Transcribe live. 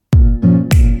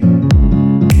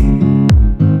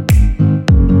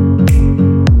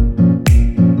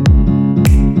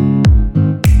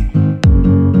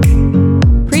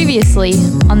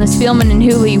Spielman and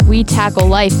Hooley We Tackle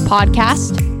Life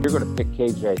podcast. You're going to pick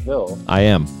KJ Hill. I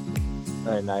am.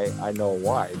 And I know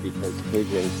why, because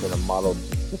KJ has been a model of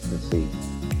consistency.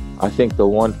 I think the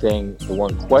one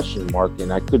question mark,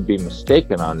 and I could be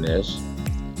mistaken on this,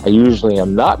 I usually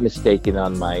am not mistaken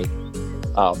on my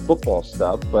football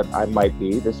stuff, but I might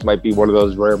be. This might be one of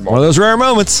those rare moments. One of those rare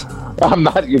moments. I'm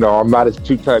not a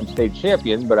two-time state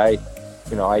champion, but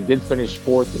I did finish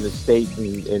fourth in the state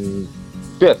in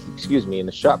fifth, in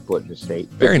the shot put in the state.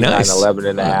 Very nice. 11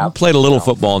 and a half. Played a little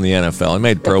football in the NFL. I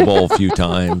made Pro Bowl a few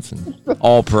times, and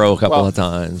All-Pro a couple of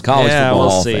times. College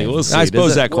football. We'll see. I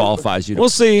suppose that qualifies you. We'll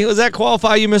see. Does that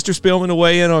qualify you, Mr. Spielman, to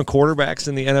weigh in on quarterbacks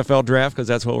in the NFL draft? Because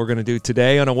that's what we're going to do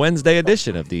today on a Wednesday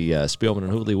edition of the Spielman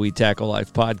and Hooley We Tackle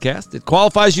Life podcast. It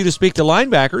qualifies you to speak to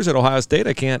linebackers at Ohio State.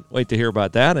 I can't wait to hear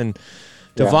about that. And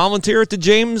to volunteer at the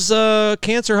James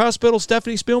Cancer Hospital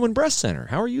Stephanie Spielman Breast Center.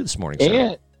 How are you this morning, sir?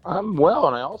 And I'm well,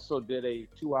 and I also did a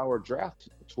 2-hour draft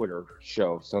Twitter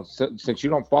show. So since you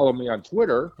don't follow me on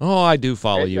Twitter. Oh, I do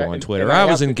follow you on Twitter. I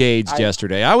was engaged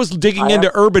yesterday. I was digging into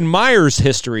Urban Meyer's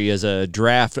history as a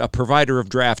provider of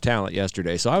draft talent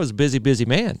yesterday. So I was a busy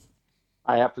man.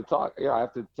 I have to talk. Yeah, I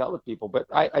have to tell the people. But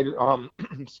I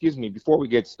excuse me, before we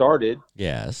get started.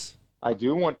 Yes. I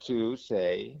do want to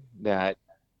say that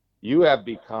you have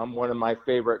become one of my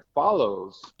favorite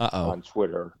follows on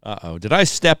Twitter. Did I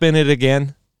step in it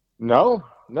again? No,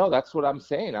 that's what I'm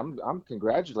saying. I'm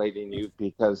congratulating you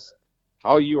because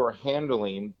how you are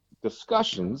handling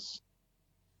discussions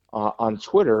on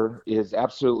Twitter is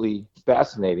absolutely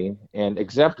fascinating and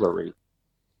exemplary.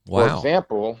 Wow. For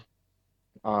example,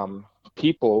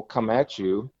 people come at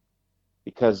you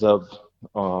because of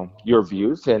your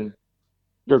views, and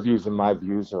your views and my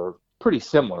views are pretty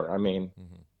similar. I mean,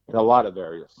 in a lot of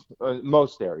areas,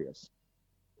 most areas.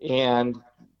 And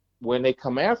when they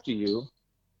come after you,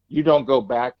 you don't go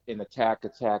back and attack.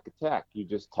 You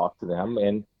just talk to them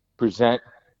and present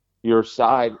your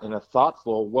side in a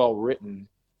thoughtful, well-written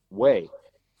way.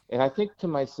 And I think to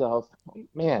myself,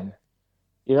 man,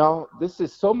 this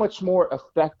is so much more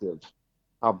effective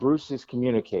how Bruce is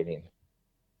communicating.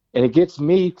 And it gets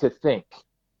me to think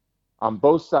on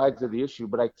both sides of the issue,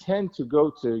 but I tend to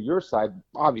go to your side,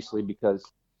 obviously, because,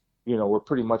 we're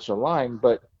pretty much aligned,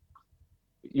 but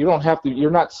you're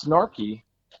not snarky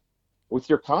with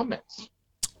your comments.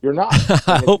 You're not.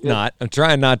 I hope not. I'm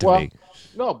trying not to be.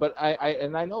 No, but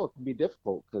I know it can be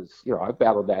difficult because I've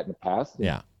battled that in the past.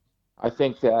 Yeah. I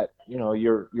think that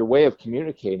your way of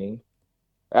communicating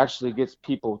actually gets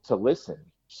people to listen.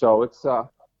 So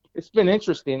it's been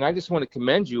interesting. I just want to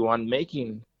commend you on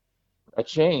making a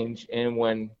change, and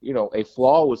when a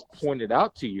flaw was pointed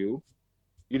out to you,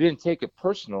 you didn't take it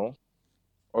personal,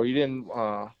 or you didn't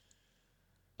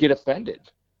get offended.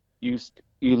 You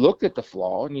looked at the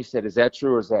flaw and you said, is that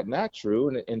true or is that not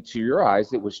true? And to your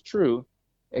eyes, it was true.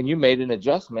 And you made an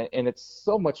adjustment, and it's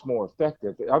so much more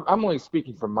effective. I'm only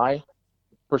speaking from my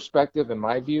perspective and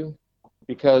my view,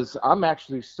 because I'm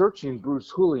actually searching Bruce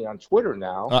Hooley on Twitter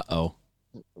now.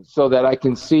 So that I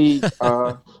can see.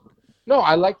 No,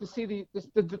 I like to see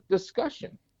the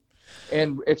discussion.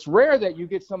 And it's rare that you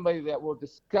get somebody that will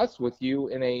discuss with you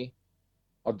in a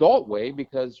adult way,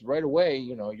 because right away,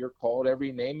 you're called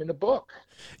every name in the book.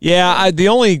 Yeah, the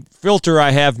only filter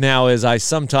I have now is I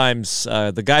sometimes,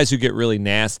 the guys who get really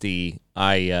nasty,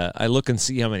 I look and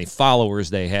see how many followers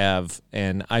they have,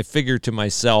 and I figure to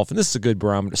myself, and this is a good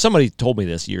barometer. Somebody told me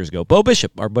this years ago. Bo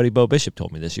Bishop, our buddy Bo Bishop,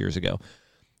 told me this years ago.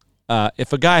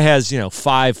 If a guy has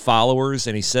 5 followers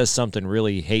and he says something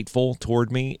really hateful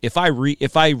toward me, if I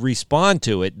respond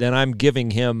to it, then I'm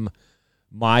giving him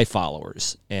my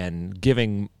followers and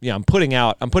I'm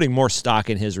putting more stock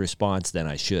in his response than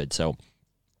I should. So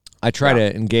I try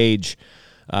to engage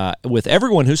with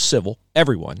everyone who's civil.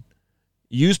 Everyone.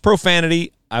 Use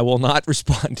profanity. I will not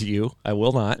respond to you. I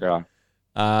will not. Yeah.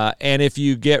 And if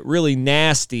you get really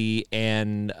nasty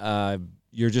and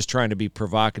you're just trying to be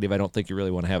provocative, I don't think you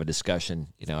really want to have a discussion.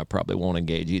 I probably won't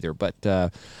engage either. But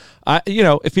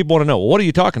if people want to know, well, what are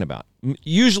you talking about?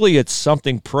 Usually it's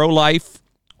something pro-life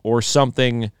or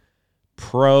something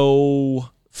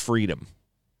pro-freedom.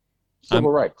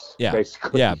 Civil rights,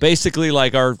 basically. Yeah, basically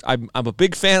like I'm a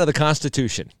big fan of the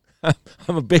Constitution.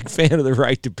 I'm a big fan of the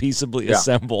right to peaceably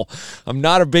assemble. I'm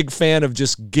not a big fan of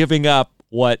just giving up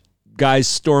what guys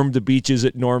stormed the beaches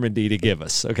at Normandy to give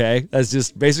us, okay? That's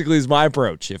just basically is my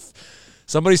approach. If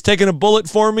somebody's taking a bullet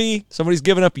for me, somebody's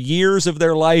given up years of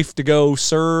their life to go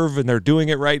serve, and they're doing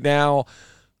it right now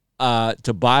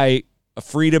to buy a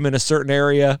freedom in a certain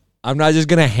area, I'm not just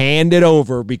going to hand it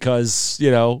over because,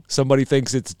 somebody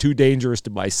thinks it's too dangerous to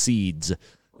buy seeds.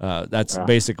 That's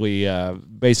basically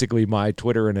my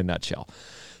Twitter in a nutshell.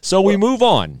 So we move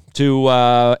on to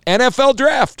NFL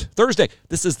Draft Thursday.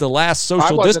 This is the last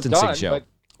social distancing show.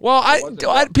 Well,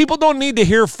 people don't need to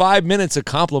hear 5 minutes of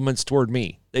compliments toward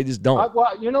me. They just don't.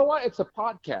 Well, you know what? It's a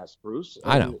podcast, Bruce.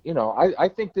 I know. You know, I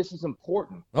think this is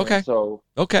important. Okay. And so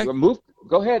okay.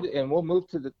 Go ahead, and we'll move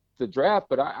to the draft.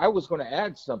 But I was going to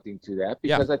add something to that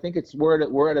because I think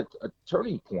we're at a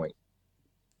turning point,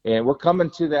 and we're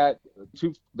coming to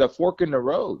the fork in the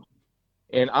road.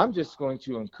 And I'm just going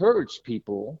to encourage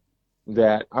people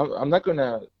that I'm not going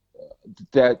to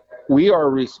that we are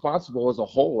responsible as a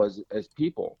whole as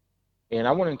people, and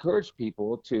I want to encourage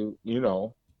people to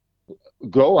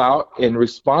go out and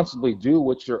responsibly do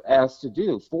what you're asked to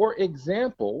do. For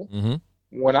example,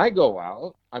 when I go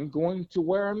out, I'm going to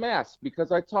wear a mask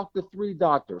because I talked to 3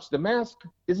 doctors. The mask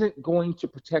isn't going to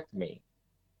protect me.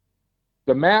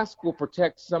 The mask will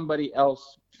protect somebody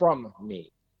else from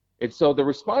me. And so the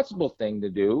responsible thing to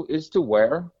do is to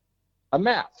wear a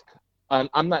mask.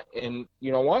 I'm not, and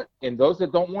you know what? And those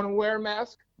that don't want to wear a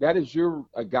mask, that is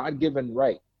a God-given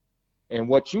right. And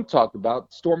what you talked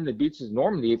about, storming the beaches in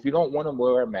Normandy, if you don't want to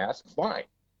wear a mask, fine.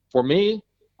 For me,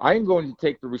 I'm going to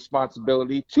take the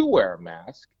responsibility to wear a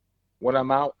mask when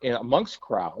I'm out amongst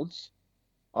crowds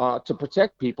to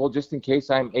protect people, just in case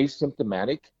I'm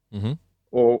asymptomatic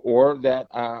or that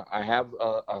I have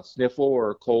a sniffle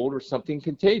or a cold or something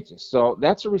contagious. So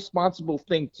that's a responsible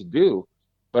thing to do.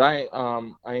 But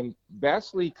I'm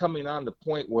vastly coming on the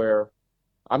point where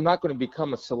I'm not going to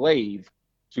become a slave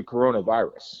to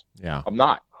coronavirus. Yeah. I'm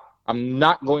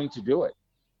not going to do it.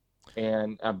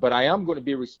 And but I am going to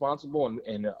be responsible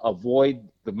and avoid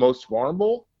the most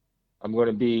vulnerable. I'm going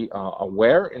to be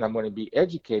aware, and I'm going to be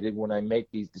educated when I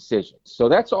make these decisions. So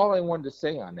that's all I wanted to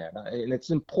say on that. And it's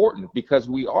important because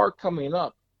we are coming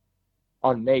up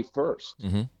on May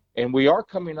 1st. And we are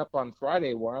coming up on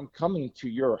Friday where I'm coming to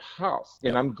your house.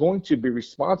 And I'm going to be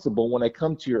responsible when I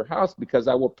come to your house because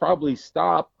I will probably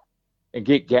stop and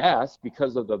get gas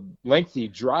because of the lengthy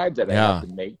drive that I have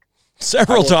to make.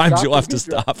 Several times you'll have to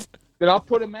stop. Then I'll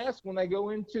put a mask when I go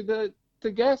into the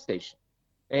gas station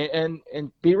and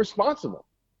be responsible.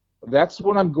 That's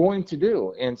what I'm going to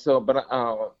do. And so, but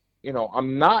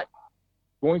I'm not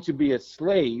going to be a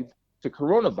slave to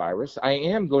coronavirus. I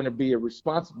am going to be a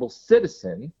responsible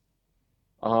citizen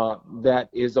that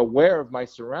is aware of my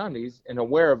surroundings and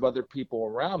aware of other people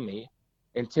around me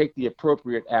and take the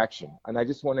appropriate action. And I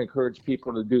just want to encourage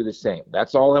people to do the same.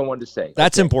 That's all I wanted to say.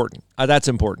 That's important. That's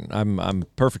important. I'm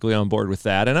perfectly on board with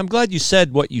that. And I'm glad you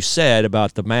said what you said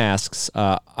about the masks.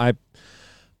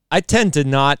 I tend to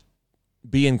not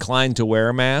be inclined to wear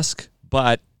a mask,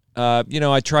 but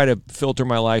I try to filter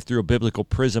my life through a biblical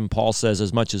prism. Paul says,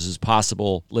 as much as is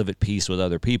possible, live at peace with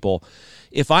other people.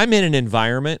 If I'm in an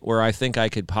environment where I think I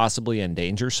could possibly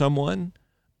endanger someone,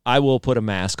 I will put a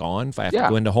mask on if I have to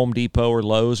go into Home Depot or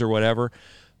Lowe's or whatever.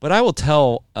 But I will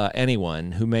tell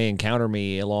anyone who may encounter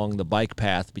me along the bike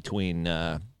path between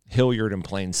Hilliard and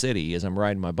Plain City as I'm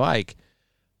riding my bike,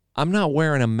 I'm not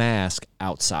wearing a mask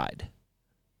outside.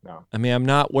 No. I mean, I'm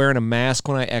not wearing a mask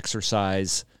when I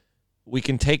exercise. We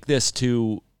can take this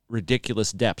to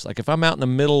ridiculous depths. Like if I'm out in the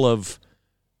middle of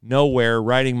nowhere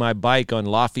riding my bike on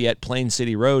Lafayette Plain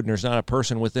City Road and there's not a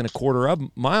person within a quarter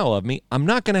of mile of me, I'm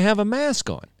not going to have a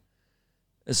mask on.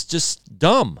 It's just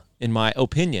dumb, in my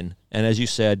opinion. And as you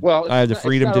said, I have the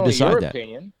freedom to decide that.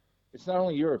 It's not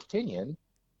only your opinion,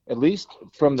 at least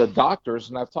from the doctors,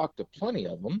 and I've talked to plenty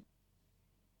of them,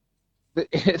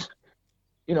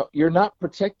 you're not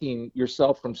protecting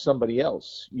yourself from somebody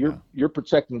else. You're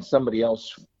protecting somebody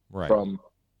else from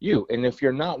you. And if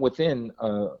you're not within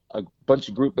a bunch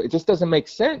of group, it just doesn't make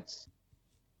sense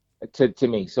to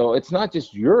me. So it's not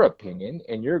just your opinion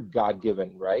and your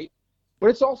God-given right, but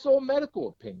it's also a medical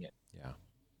opinion. Yeah.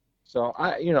 So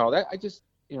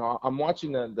I'm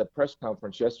watching the press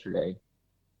conference yesterday,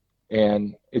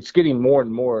 and it's getting more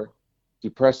and more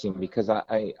depressing because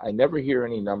I never hear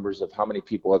any numbers of how many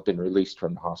people have been released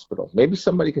from the hospital. Maybe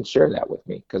somebody can share that with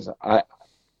me because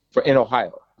in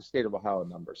Ohio, the state of Ohio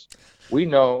numbers. We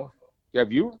know.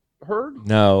 Have you heard?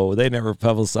 No, they never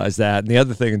publicize that. And the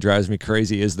other thing that drives me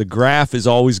crazy is the graph is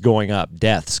always going up.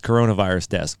 Deaths, coronavirus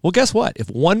deaths. Well, guess what?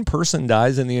 If one person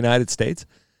dies in the United States,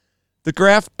 the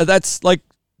graph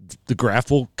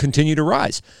will continue to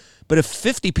rise. But if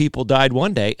 50 people died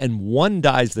one day and one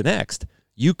dies the next,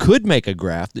 you could make a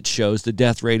graph that shows the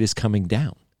death rate is coming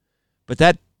down. But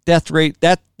that death rate,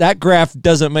 that graph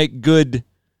doesn't make good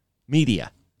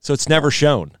media. So it's never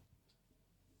shown.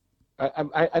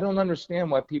 I don't understand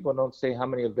why people don't say how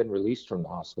many have been released from the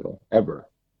hospital ever.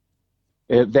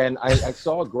 And then I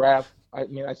saw a graph.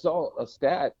 I saw a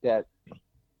stat that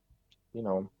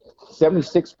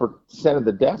 76% of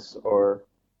the deaths are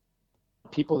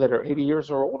people that are 80 years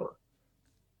or older.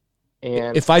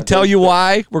 And if I tell you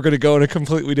why, we're going to go in a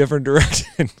completely different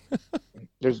direction.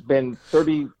 There's been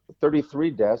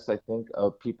 33 deaths, I think,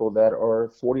 of people that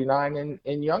are 49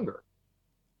 and younger.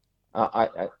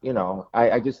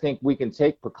 I just think we can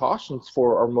take precautions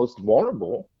for our most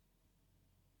vulnerable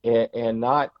and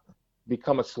not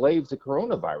become a slave to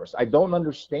coronavirus. I don't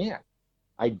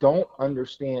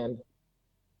understand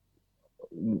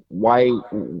why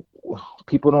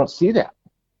people don't see that.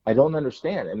 I don't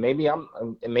understand, and maybe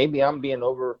I'm being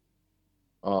over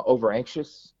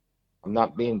anxious. I'm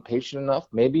not being patient enough.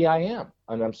 Maybe I am,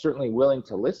 and I'm certainly willing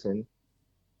to listen.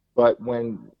 But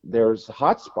when there's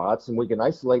hot spots, and we can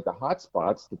isolate the hot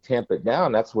spots to tamp it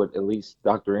down, that's what at least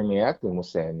Dr. Amy Acton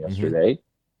was saying yesterday.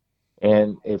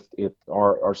 And if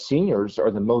our seniors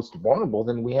are the most vulnerable,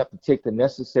 then we have to take the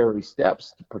necessary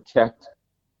steps to protect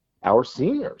our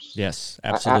seniors. Yes,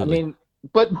 absolutely. I mean,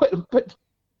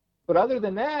 but other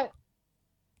than that,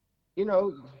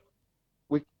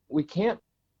 we can't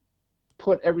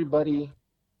put everybody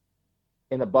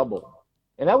in a bubble.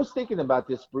 And I was thinking about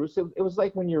this, Bruce. It was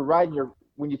like when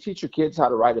you teach your kids how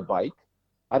to ride a bike.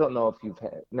 I don't know if you've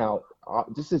had. Now,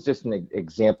 this is just an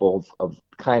example of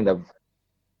kind of,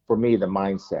 for me, the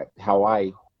mindset, how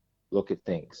I look at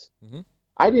things. Mm-hmm.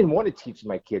 I didn't want to teach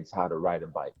my kids how to ride a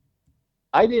bike.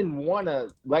 I didn't want to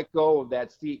let go of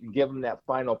that seat and give them that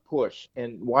final push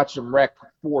and watch them wreck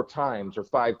 4 times or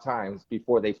 5 times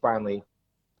before they finally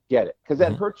get it, because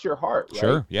that hurts your heart. Right?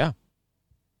 Sure, yeah.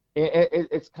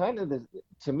 It's kind of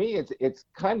to me, it's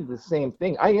kind of the same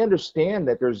thing. I understand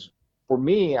that for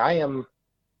me, I am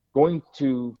going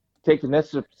to take the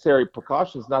necessary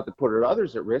precautions not to put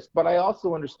others at risk, but I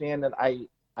also understand that I'm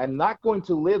not going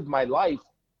to live my life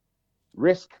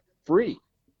risk-free.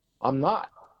 I'm not.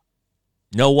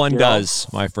 No one does,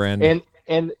 my friend. And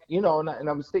I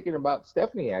was thinking about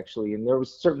Stephanie, actually, and there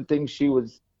was certain things she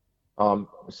was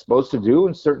supposed to do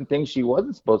and certain things she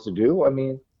wasn't supposed to do. I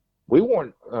mean, we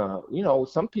weren't,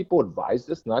 some people advised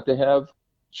us not to have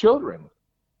children.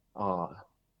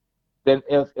 Then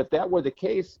if that were the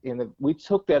case, and if we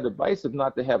took that advice of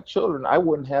not to have children, I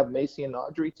wouldn't have Macy and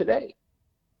Audrey today.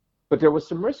 But there was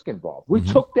some risk involved. We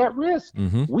took that risk.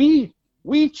 Mm-hmm.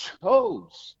 We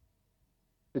chose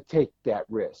to take that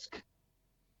risk,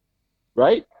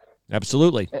 right?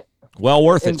 Absolutely. Well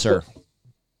worth it, sir.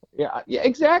 Yeah,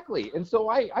 exactly. And so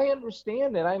I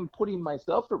understand that I'm putting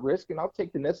myself at risk, and I'll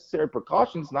take the necessary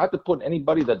precautions not to put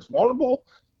anybody that's vulnerable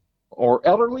or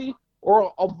elderly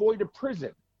or avoid a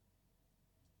prison.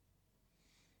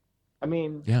 I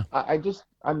mean, yeah. I'm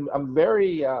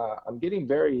getting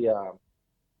very, I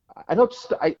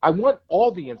want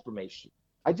all the information.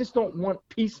 I just don't want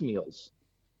piecemeals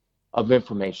of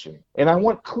information, and I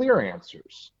want clear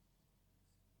answers.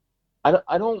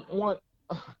 I don't want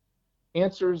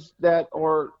answers that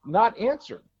are not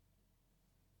answered.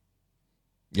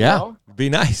 Yeah, be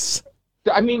nice.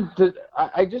 I mean,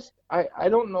 I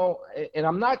don't know, and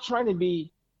I'm not trying to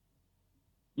be,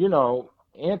 I'm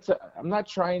not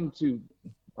trying to,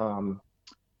 I'm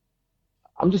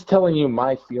just telling you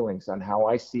my feelings on how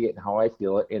I see it and how I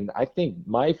feel it, and I think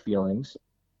my feelings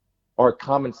are a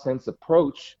common sense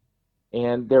approach.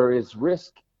 And there is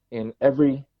risk in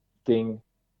everything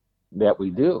that we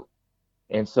do.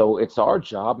 And so it's our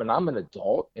job, and I'm an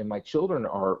adult, and my children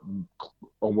will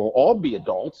all be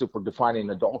adults if we're defining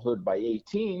adulthood by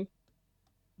 18.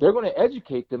 They're going to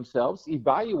educate themselves,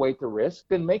 evaluate the risk,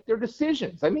 and make their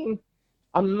decisions. I mean,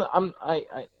 I'm not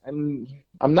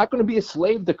going to be a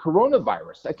slave to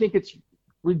coronavirus. I think it's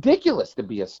ridiculous to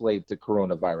be a slave to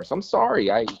coronavirus. I'm sorry.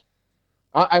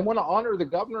 I want to honor the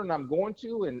governor, and I'm going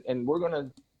to, and we're going to,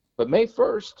 but May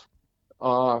 1st,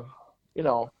 I'm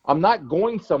not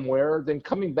going somewhere, then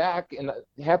coming back and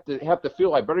have to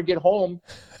feel I better get home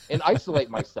and isolate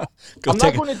myself. I'm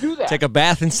not going to do that. Take a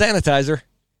bath and sanitizer.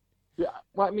 Yeah,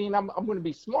 well, I mean, I'm going to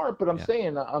be smart, but I'm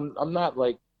saying I'm not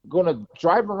like going to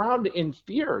drive around in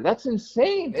fear. That's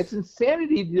insane. It's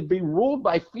insanity to be ruled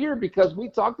by fear, because we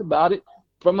talked about it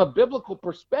from a biblical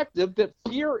perspective that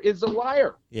fear is a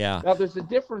liar. Yeah. Now, there's a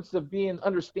difference of being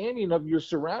understanding of your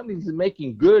surroundings and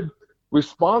making good,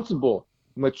 responsible,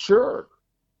 mature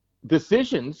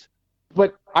decisions,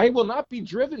 but I will not be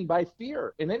driven by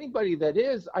fear. And anybody that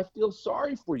is, I feel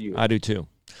sorry for you. I do too.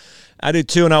 And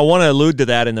I want to allude to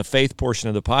that in the faith portion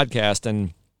of the podcast.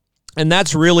 And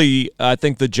that's really, I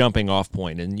think, the jumping off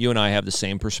point. And you and I have the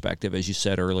same perspective, as you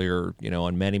said earlier,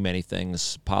 on many, many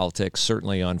things, politics,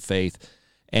 certainly on faith.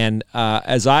 And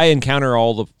as I encounter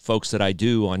all the folks that I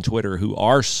do on Twitter who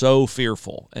are so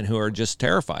fearful and who are just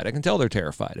terrified, I can tell they're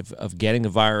terrified of getting a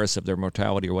virus, of their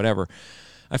mortality or whatever.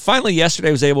 I finally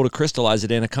yesterday was able to crystallize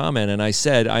it in a comment, and I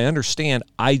said, I understand.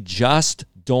 I just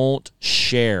don't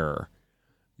share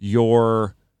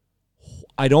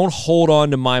I don't hold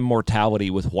on to my mortality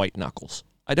with white knuckles.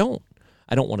 I don't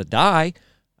want to die.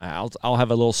 I'll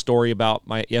have a little story about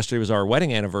yesterday was our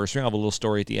wedding anniversary. I'll have a little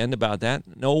story at the end about that.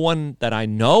 No one that I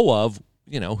know of,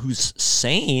 who's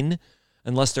sane,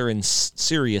 unless they're in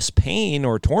serious pain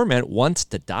or torment, wants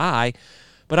to die.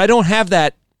 But I don't have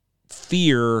that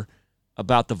fear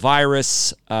about the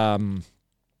virus. And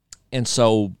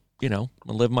so, I'm going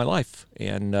to live my life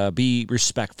and be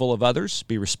respectful of others,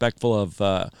 be respectful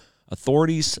of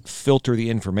authorities, filter the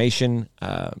information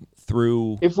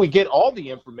through. If we get all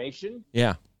the information.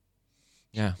 Yeah.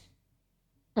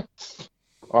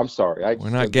 I'm sorry. We're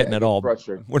not getting it all.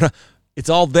 Frustrated. We're not. It's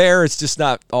all there. It's just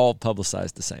not all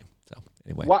publicized the same. So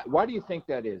anyway. Why do you think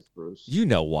that is, Bruce? You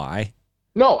know why.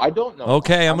 No, I don't know.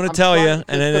 Okay, I'm going to tell you, and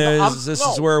then this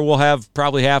is where we'll have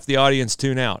probably half the audience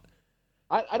tune out.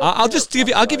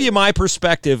 I'll give you my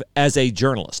perspective as a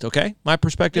journalist. Okay, my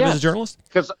perspective as a journalist.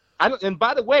 Because and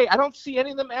by the way, I don't see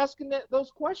any of them asking those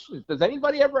questions. Does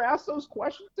anybody ever ask those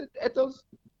questions at those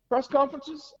press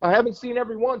conferences? I haven't seen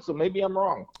every one, so maybe I'm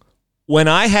wrong. When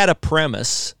I had a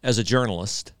premise as a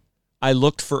journalist, I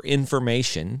looked for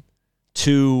information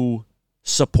to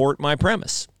support my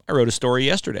premise. I wrote a story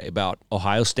yesterday about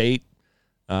Ohio State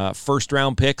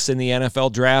first-round picks in the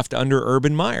NFL draft under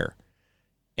Urban Meyer.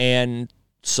 And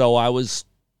so I was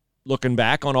looking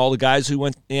back on all the guys who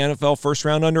went the NFL first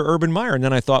round under Urban Meyer. And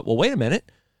then I thought, well, wait a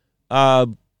minute.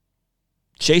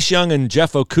 Chase Young and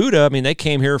Jeff Okudah, they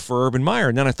came here for Urban Meyer.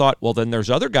 And then I thought, well, then there's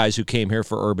other guys who came here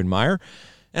for Urban Meyer.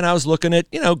 And I was looking at,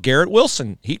 Garrett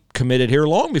Wilson. He committed here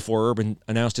long before Urban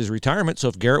announced his retirement. So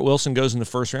if Garrett Wilson goes in the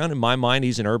first round, in my mind,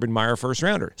 he's an Urban Meyer first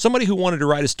rounder. Somebody who wanted to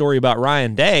write a story about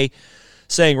Ryan Day,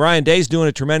 saying Ryan Day's doing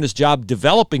a tremendous job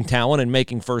developing talent and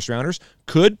making first rounders,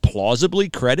 could plausibly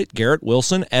credit Garrett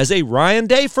Wilson as a Ryan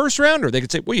Day first rounder. They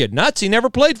could say, well, you're nuts. He never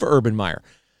played for Urban Meyer.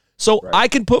 So right. I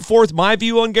can put forth my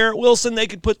view on Garrett Wilson. They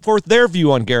could put forth their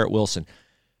view on Garrett Wilson.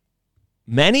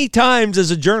 Many times as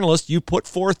a journalist, you put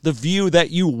forth the view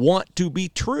that you want to be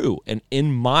true. And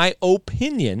in my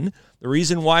opinion, the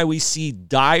reason why we see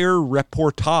dire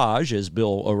reportage, as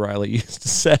Bill O'Reilly used to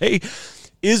say,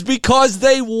 is because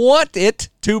they want it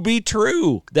to be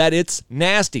true, that it's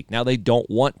nasty. Now, they don't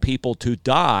want people to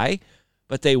die,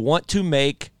 but they want to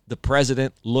make the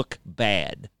president look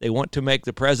bad. They want to make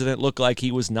the president look like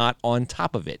he was not on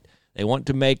top of it. They want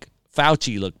to make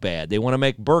Fauci look bad. They want to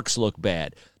make Birx look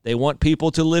bad. They want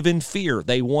people to live in fear.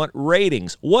 They want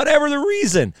ratings, whatever the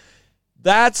reason.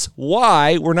 That's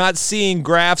why we're not seeing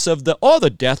graphs of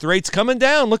the death rate's coming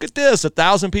down. Look at this.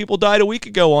 1,000 people died a week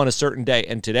ago on a certain day.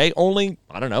 And today only,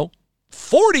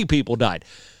 40 people died.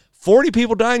 40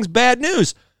 people dying is bad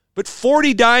news. But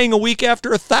 40 dying a week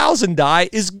after 1,000 die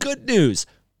is good news.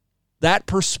 That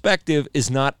perspective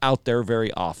is not out there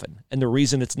very often. And the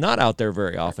reason it's not out there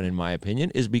very often, in my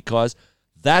opinion, is because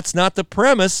that's not the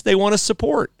premise they want to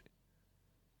support.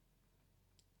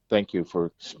 Thank you for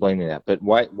explaining that. But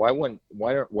why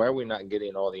are we not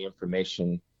getting all the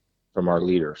information from our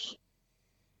leaders?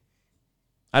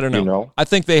 I don't know. I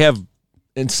think they have,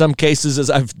 in some cases, as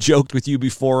I've joked with you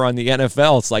before on the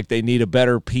NFL, it's like they need a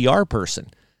better PR person.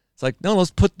 It's like, no,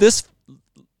 let's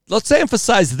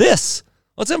emphasize this.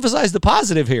 Let's emphasize the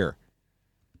positive here.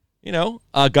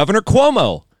 Governor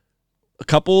Cuomo, a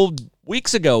couple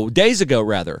days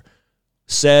ago,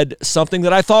 said something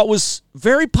that I thought was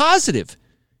very positive.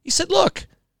 He said, look,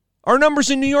 our numbers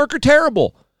in New York are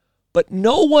terrible, but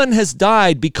no one has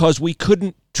died because we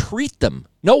couldn't treat them.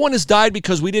 No one has died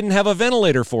because we didn't have a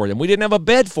ventilator for them. We didn't have a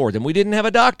bed for them. We didn't have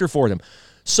a doctor for them.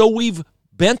 So we've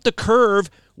bent the curve.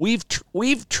 We've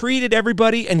treated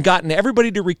everybody and gotten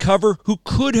everybody to recover who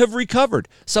could have recovered.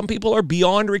 Some people are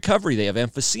beyond recovery. They have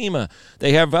emphysema.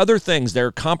 They have other things.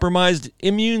 They're compromised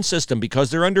immune system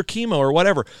because they're under chemo or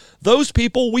whatever. Those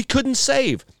people we couldn't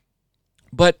save.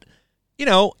 But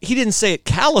he didn't say it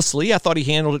callously. I thought he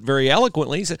handled it very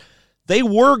eloquently. He said they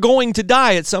were going to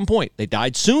die at some point. They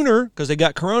died sooner because they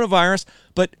got coronavirus,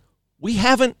 but we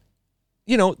haven't,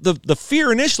 the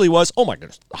fear initially was, oh my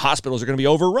goodness, the hospitals are going to be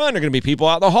overrun. There are going to be people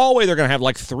out in the hallway. They're going to have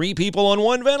like 3 people on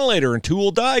one ventilator and 2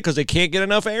 will die because they can't get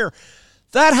enough air.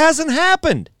 That hasn't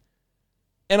happened.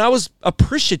 And I was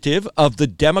appreciative of the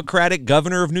Democratic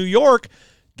governor of New York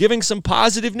giving some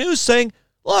positive news saying,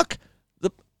 look,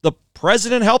 the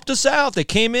president helped us out. They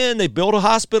came in, they built a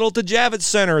hospital at the Javits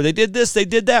Center. They did this, they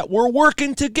did that. We're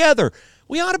working together.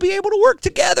 we ought to be able to work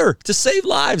together to save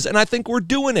lives. And I think we're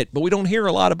doing it, but we don't hear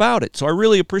a lot about it. So I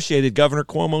really appreciated Governor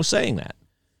Cuomo saying that.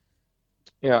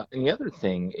 Yeah, and the other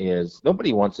thing is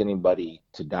nobody wants anybody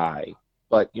to die,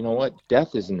 but you know what?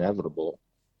 Death is inevitable.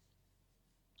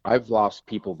 I've lost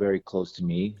people very close to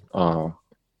me.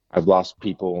 I've lost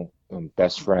people,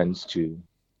 best friends, to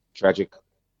tragic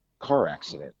car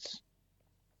accidents.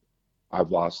 I've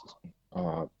lost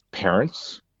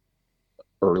parents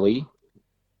early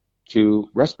to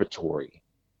respiratory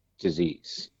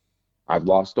disease. I've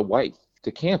lost a wife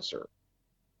to cancer.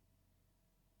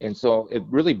 And so it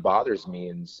really bothers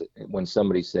me when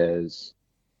somebody says,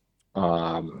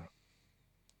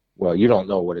 well, you don't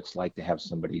know what it's like to have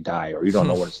somebody die, or you don't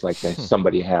know what it's like to have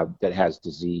somebody that has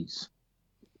disease,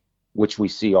 which we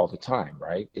see all the time,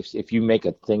 right? If you make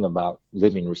a thing about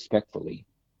living respectfully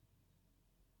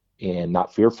and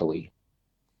not fearfully,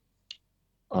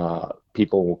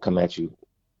 people will come at you.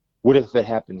 What if it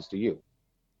happens to you?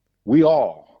 We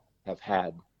all have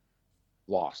had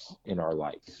loss in our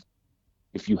life.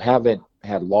 If you haven't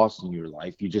had loss in your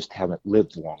life, you just haven't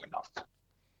lived long enough.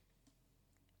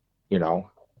 And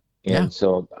Yeah.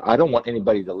 So I don't want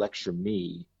anybody to lecture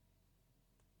me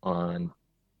on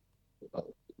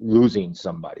losing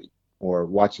somebody or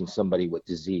watching somebody with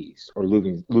disease or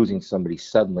losing somebody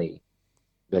suddenly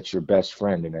that's your best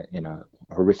friend in a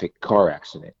horrific car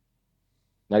accident.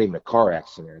 Not even a car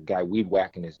accident, a guy weed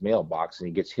whacking his mailbox and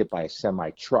he gets hit by a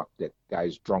semi truck, that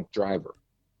guy's drunk driver,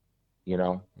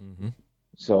 Mm-hmm.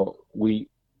 So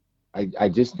I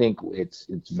just think it's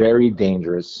very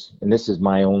dangerous, and this is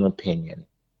my own opinion,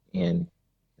 and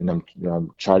I'm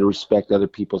trying to respect other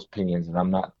people's opinions, and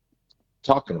I'm not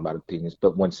talking about opinions,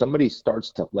 but when somebody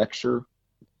starts to lecture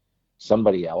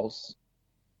somebody else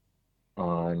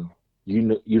on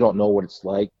you don't know what it's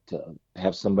like to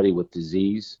have somebody with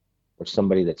disease or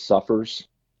somebody that suffers,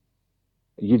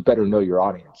 you'd better know your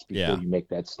audience before you make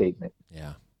that statement.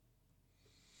 Yeah.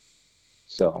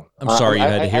 So I'm sorry you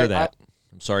had to hear that.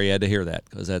 I'm sorry you had to hear that,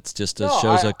 because that's just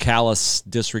shows a callous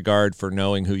disregard for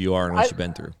knowing who you are and what you've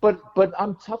been through. But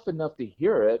I'm tough enough to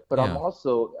hear it. But I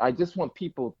just want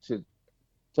people to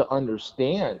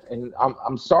understand. And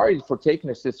I'm sorry for taking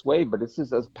us this way, but this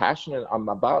is as passionate.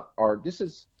 This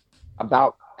is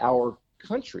about our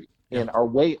country and our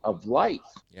way of life.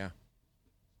 Yeah.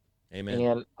 Amen.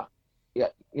 And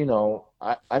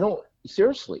I don't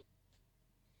seriously.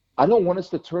 I don't want us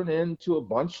to turn into a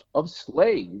bunch of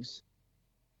slaves.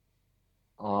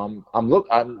 I'm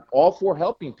all for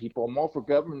helping people. I'm all for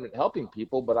government helping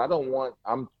people, but I'm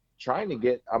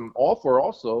all for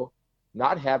also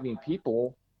not having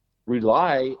people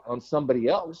rely on somebody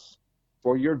else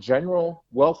for your general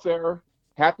welfare,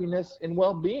 happiness, and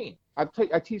well-being. I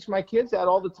teach my kids that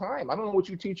all the time. I don't know what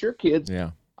you teach your kids.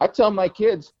 Yeah. I tell my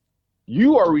kids,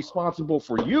 you are responsible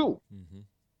for you. Mm-hmm.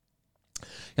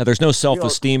 Yeah, there's no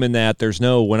self-esteem in that. There's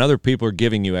no, when other people are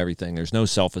giving you everything, there's no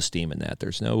self-esteem in that.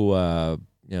 There's no,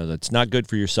 that's not good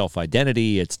for your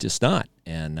self-identity. It's just not.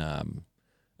 And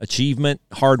achievement,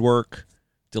 hard work,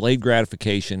 delayed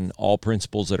gratification, all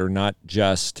principles that are not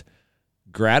just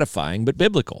gratifying, but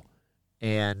biblical.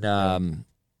 And,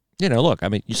 look, I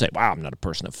mean, you say, wow, I'm not a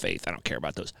person of faith. I don't care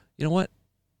about those. You know what?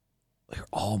 We're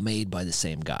all made by the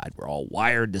same God. We're all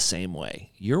wired the same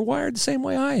way. You're wired the same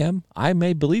way I am. I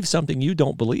may believe something you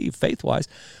don't believe faith-wise.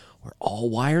 We're all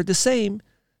wired the same.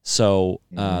 So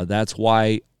that's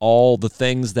why all the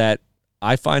things that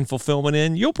I find fulfillment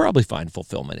in, you'll probably find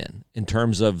fulfillment in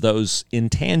terms of those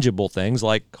intangible things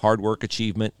like hard work,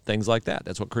 achievement, things like that.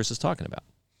 That's what Chris is talking about.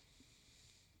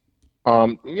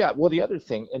 Well, the other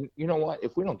thing, and you know what,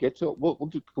 if we don't get to it,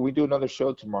 can we do another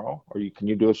show tomorrow? Or can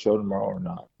you do a show tomorrow or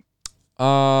not?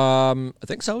 I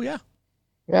think so. Yeah.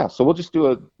 Yeah. So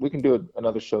we can do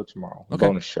another show tomorrow, a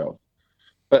bonus show,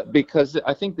 but because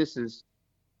I think this is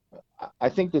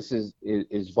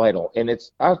vital, and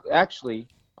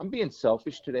I'm being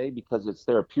selfish today because it's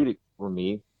therapeutic for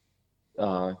me,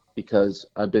 because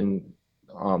I've been,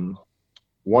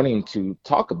 wanting to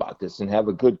talk about this and have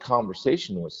a good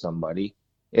conversation with somebody.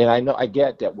 And I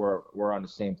get that we're on the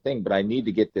same thing, but I need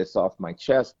to get this off my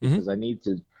chest because I need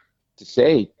to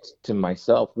say to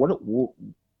myself, what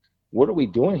are we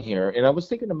doing here? And I was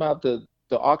thinking about the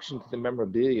auction to the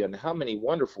memorabilia and how many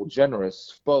wonderful,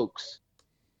 generous folks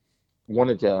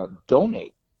wanted to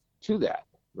donate to that,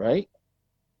 right?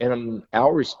 And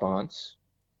our response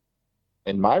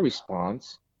and my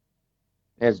response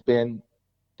has been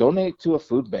donate to a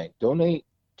food bank, donate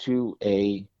to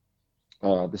the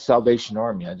Salvation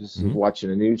Army. I just was watching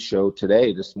a news show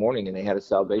this morning, and they had a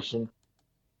Salvation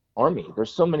Army.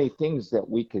 There's so many things that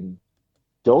we can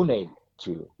donate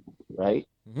to, right?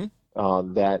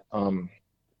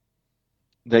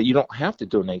 that you don't have to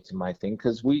donate to my thing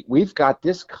because we've got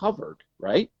this covered,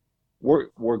 right?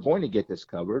 We're going to get this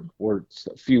covered. We're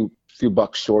a few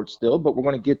bucks short still, but we're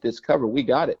going to get this covered. We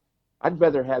got it. I'd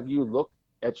rather have you look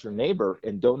at your neighbor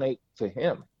and donate to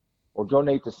him, or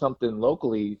donate to something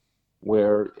locally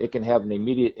where it can have an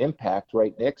immediate impact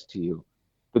right next to you.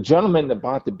 The gentleman that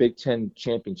bought the Big Ten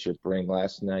championship ring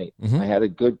last night, I had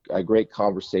a great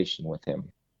conversation with him.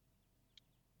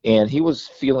 And he was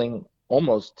feeling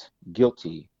almost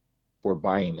guilty for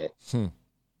buying it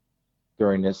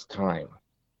during this time.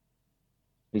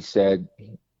 He said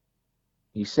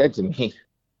to me,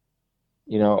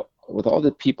 you know, with all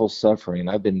the people suffering,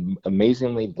 I've been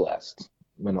amazingly blessed.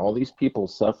 When all these people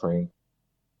suffering,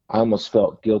 I almost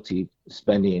felt guilty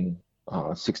spending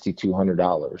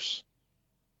 $6,200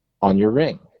 on your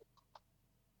ring.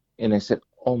 And I said,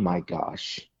 oh my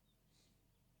gosh,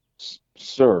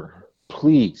 sir,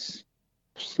 please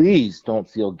don't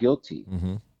feel guilty.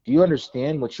 Do you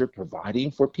understand what you're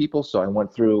providing for people? So I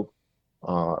went through,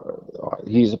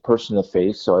 he's a person of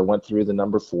faith, so I went through the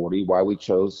number 40, why we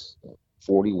chose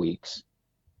 40 weeks.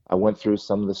 I went through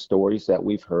some of the stories that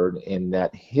we've heard, and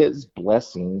that his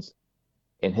blessings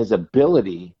and his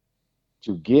ability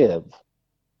to give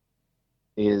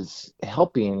is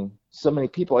helping so many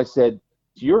people. I said,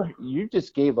 you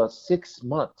just gave us 6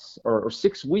 months or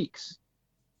 6 weeks,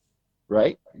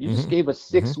 right? You just gave us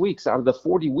 6 weeks out of the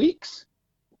 40 weeks.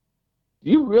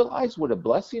 Do you realize what a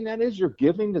blessing that is? You're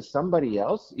giving to somebody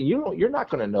else. You're not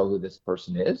going to know who this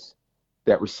person is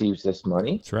that receives this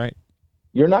money. That's right.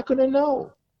 You're not going to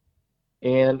know.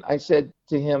 And I said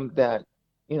to him that,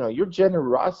 you know, your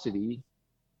generosity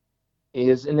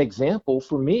is an example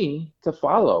for me to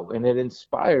follow, and it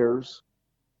inspires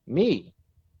me.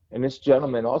 And this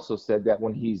gentleman also said that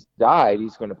when he's died,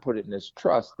 he's going to put it in his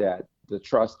trust, that the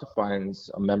trust finds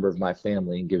a member of my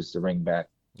family and gives the ring back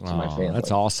to my family.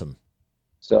 That's awesome.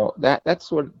 So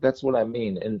that's what I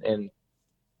mean. And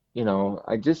you know,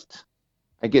 I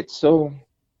get so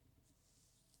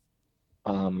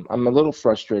I'm a little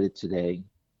frustrated today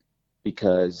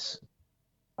because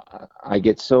I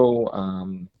get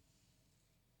so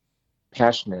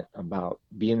passionate about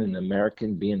being an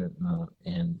American,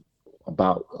 and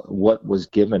about what was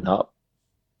given up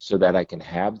so that I can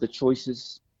have the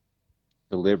choices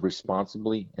to live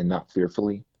responsibly and not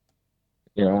fearfully,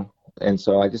 you know. And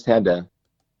so I just had to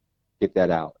get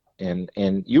that out. And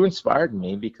you inspired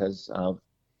me because of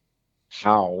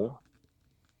how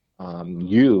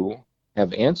you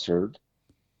have answered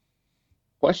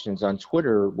questions on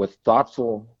Twitter with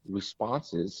thoughtful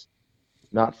responses,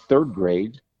 not third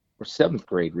grade or seventh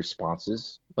grade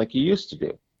responses like you used to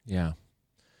do. Yeah.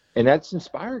 And that's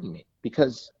inspired me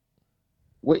because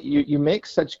what you make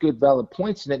such good valid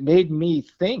points, and it made me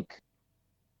think.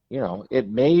 You know, it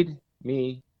made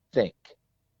me think.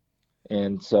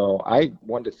 And so I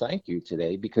want to thank you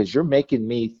today because you're making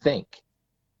me think,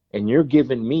 and you're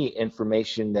giving me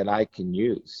information that I can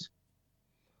use.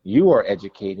 You are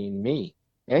educating me,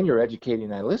 and you're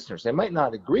educating our listeners. They might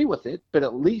not agree with it, but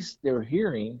at least they're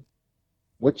hearing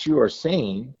what you are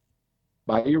saying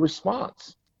by your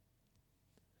response.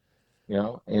 You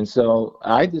know, and so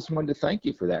I just wanted to thank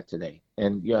you for that today.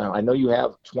 And you know, I know you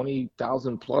have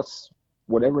 20,000 plus,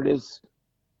 whatever it is,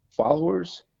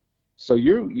 followers. So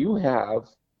you have,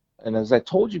 and as I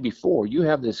told you before, you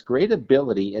have this great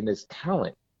ability and this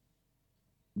talent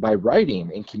by writing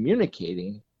and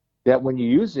communicating, that when you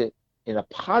use it in a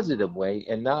positive way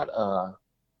and not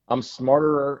I'm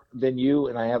smarter than you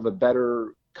and I have a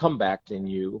better comeback than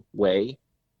you way,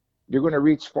 you're going to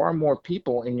reach far more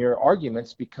people, and your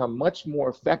arguments become much more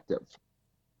effective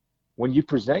when you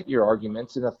present your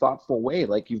arguments in a thoughtful way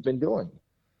like you've been doing.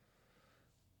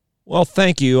 Well,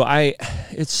 thank you.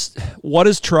 It's what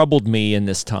has troubled me in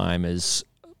this time is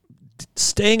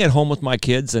staying at home with my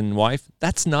kids and wife.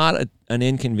 That's not an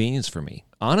inconvenience for me.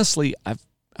 Honestly,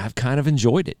 I've kind of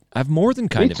enjoyed it. I've more than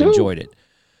kind of enjoyed it.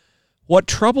 What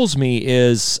troubles me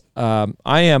is I'm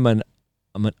an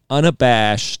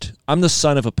unabashed. I'm the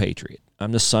son of a patriot.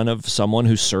 I'm the son of someone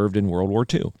who served in World War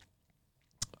II.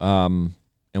 And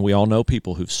we all know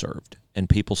people who've served, and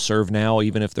people serve now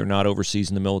even if they're not overseas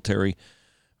in the military.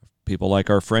 People like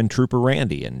our friend Trooper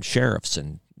Randy, and sheriffs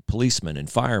and policemen and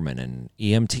firemen and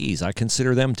EMTs. I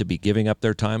consider them to be giving up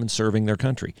their time and serving their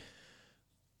country.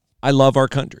 I love our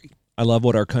country. I love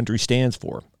what our country stands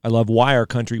for. I love why our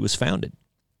country was founded,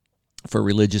 for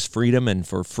religious freedom and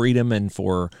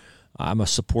for I'm a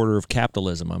supporter of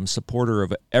capitalism. I'm a supporter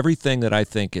of everything that I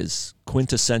think is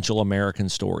quintessential American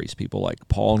stories. People like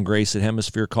Paul and Grace at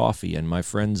Hemisphere Coffee, and my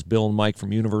friends Bill and Mike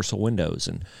from Universal Windows,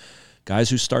 and guys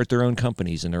who start their own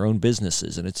companies and their own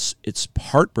businesses. And it's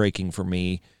heartbreaking for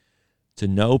me to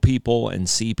know people and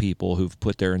see people who've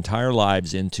put their entire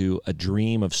lives into a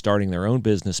dream of starting their own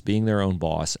business, being their own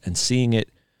boss, and seeing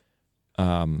it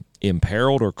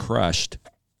imperiled or crushed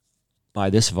by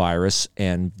this virus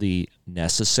and the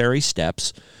necessary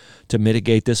steps to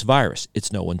mitigate this virus.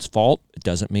 It's no one's fault. It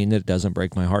doesn't mean that it doesn't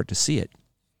break my heart to see it.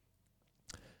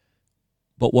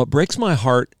 But what breaks my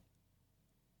heart,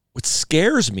 what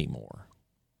scares me more,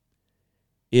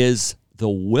 is the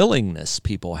willingness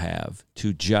people have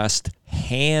to just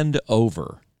hand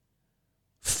over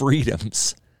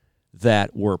freedoms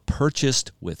that were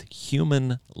purchased with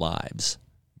human lives,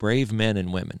 brave men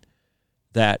and women,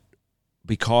 that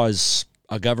because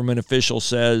a government official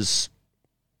says,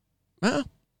 well,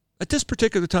 at this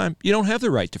particular time, you don't have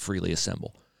the right to freely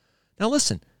assemble. Now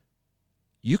listen,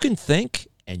 you can think,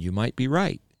 and you might be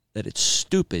right, that it's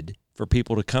stupid for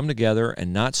people to come together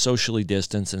and not socially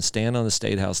distance and stand on the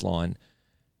State House lawn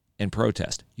and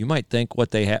protest. You might think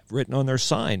what they have written on their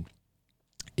sign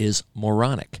is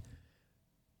moronic.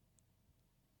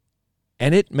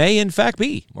 And it may in fact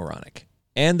be moronic.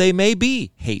 And they may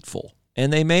be hateful.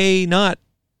 And they may not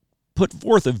put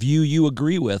forth a view you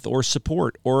agree with or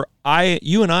support. Or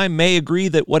you and I may agree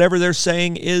that whatever they're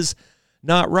saying is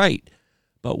not right.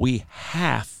 But we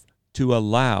have to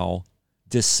allow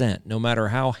dissent, no matter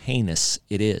how heinous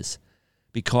it is.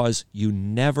 Because you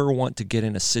never want to get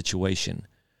in a situation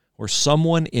where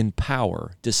someone in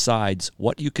power decides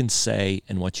what you can say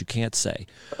and what you can't say.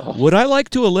 Would I like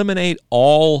to eliminate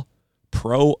all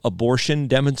pro-abortion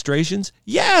demonstrations?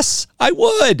 Yes, I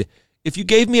would. If you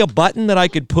gave me a button that I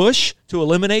could push to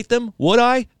eliminate them, would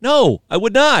I? No, I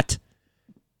would not.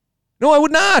 No, I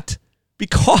would not.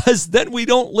 Because then we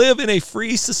don't live in a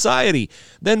free society.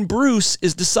 Then Bruce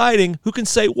is deciding who can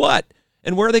say what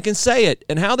and where they can say it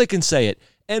and how they can say it.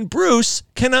 And Bruce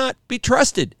cannot be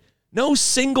trusted. No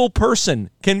single person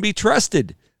can be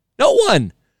trusted. No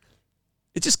one.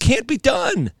 It just can't be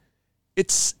done.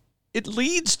 It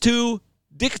leads to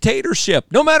dictatorship.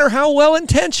 No matter how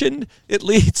well-intentioned, it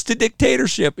leads to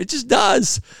dictatorship. It just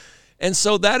does. And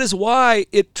so that is why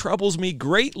it troubles me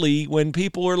greatly when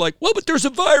people are like, well, but there's a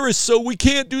virus, so we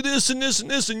can't do this and this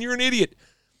and this, and you're an idiot.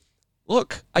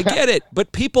 Look, I get it,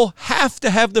 but people have to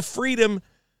have the freedom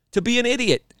to be an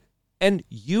idiot. And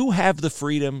you have the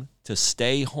freedom to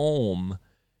stay home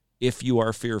if you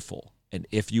are fearful and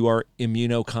if you are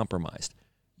immunocompromised.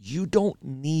 You don't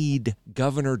need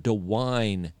Governor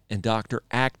DeWine and Dr.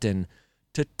 Acton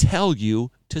to tell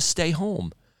you to stay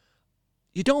home.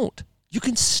 You don't. You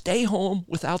can stay home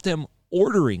without them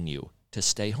ordering you to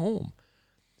stay home.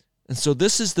 And so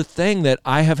this is the thing that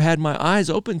I have had my eyes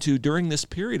open to during this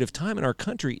period of time in our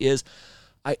country is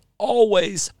I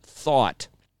always thought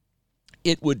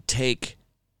it would take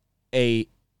a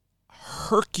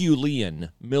Herculean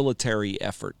military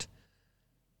effort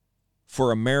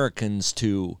for Americans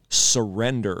to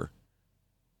surrender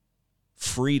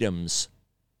freedoms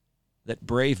that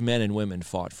brave men and women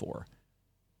fought for.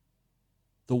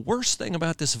 The worst thing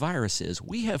about this virus is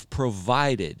we have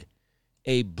provided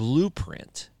a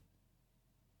blueprint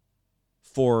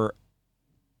for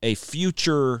a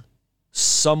future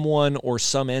someone or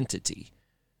some entity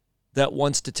that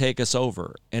wants to take us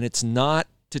over. And it's not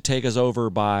to take us over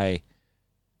by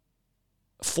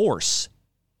force.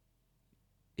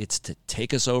 It's to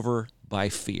take us over by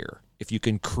fear. If you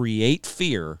can create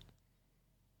fear,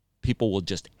 people will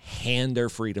just hand their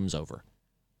freedoms over.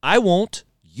 I won't.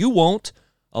 You won't.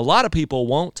 A lot of people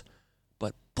won't.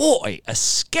 But boy, a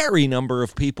scary number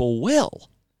of people will.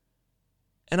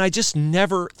 And I just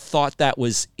never thought that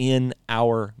was in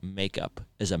our makeup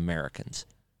as Americans.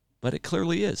 But it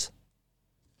clearly is.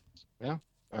 Yeah,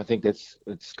 I think it's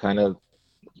kind of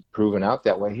proven out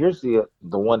that way. Here's the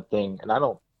one thing, and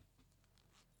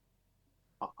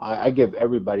I give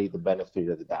everybody the benefit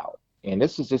of the doubt. And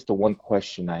this is just the one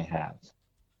question I have.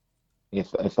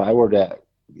 If I were to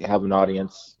have an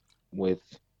audience with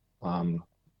Governor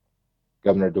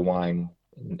DeWine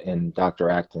and Dr.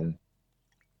 Acton,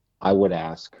 I would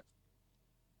ask,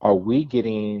 are we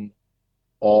getting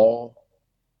all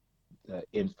the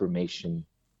information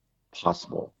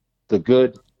possible, the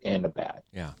good and the bad?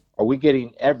 Yeah. Are we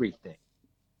getting everything?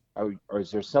 Or is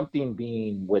there something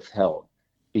being withheld?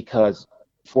 Because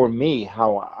for me,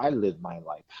 how I live my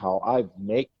life, how I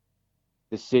make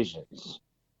decisions,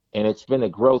 and it's been a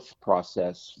growth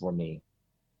process for me,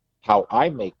 how I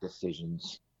make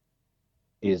decisions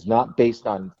is not based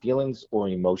on feelings or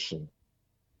emotion.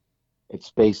 It's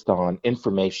based on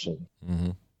information.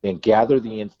 Mm-hmm. And gather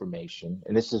the information.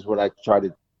 And this is what I try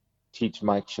to teach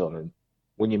my children.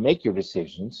 When you make your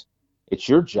decisions, It's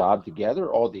your job to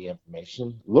gather all the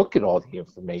information, look at all the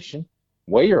information,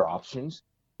 weigh your options,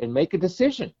 and make a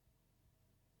decision.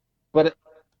 But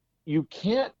you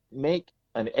can't make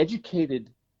an educated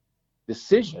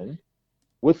decision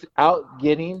without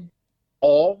getting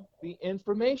all the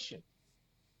information,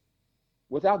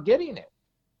 without getting it.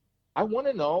 I want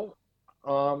to know,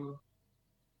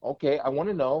 I want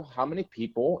to know how many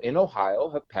people in Ohio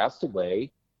have passed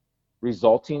away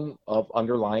resulting of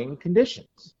underlying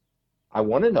conditions. I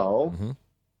want to know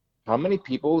how many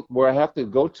people, where I have to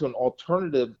go to an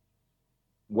alternative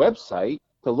website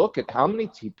to look at how many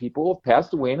people have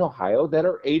passed away in Ohio that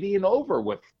are 80 and over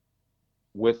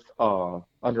with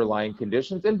underlying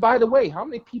conditions. And by the way, how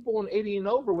many people in 80 and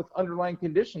over with underlying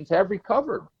conditions have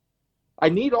recovered? I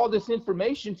need all this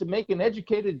information to make an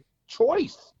educated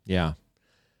choice. Yeah.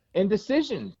 And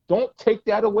decision. Don't take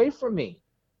that away from me.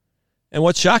 And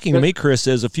what's shocking to me, Chris,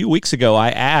 is a few weeks ago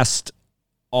I asked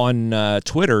on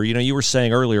Twitter, you were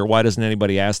saying earlier, why doesn't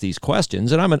anybody ask these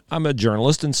questions? And I'm a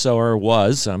journalist, and so I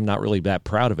was. I'm not really that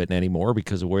proud of it anymore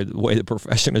because of the way the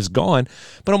profession has gone.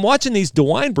 But I'm watching these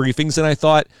DeWine briefings, and I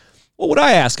thought, what would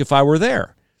I ask if I were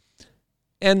there?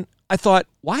 And I thought,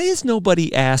 why is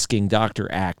nobody asking Dr.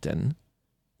 Acton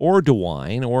or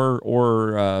DeWine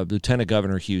or Lieutenant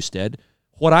Governor Husted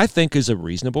what I think is a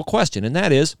reasonable question? And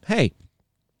that is, hey,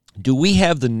 do we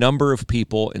have the number of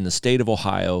people in the state of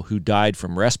Ohio who died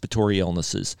from respiratory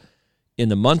illnesses in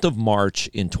the month of March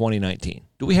in 2019?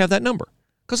 Do we have that number?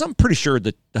 Because I'm pretty sure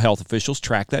that the health officials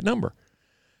track that number.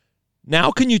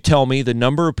 Now, can you tell me the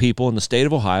number of people in the state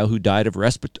of Ohio who died of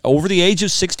over the age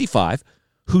of 65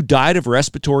 who died of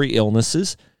respiratory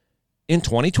illnesses in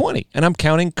 2020? And I'm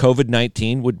counting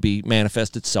COVID-19 would be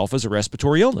manifest itself as a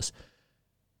respiratory illness.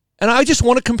 And I just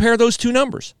want to compare those two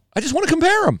numbers. I just want to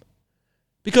compare them.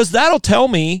 Because that'll tell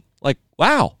me, like,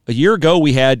 wow, a year ago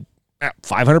we had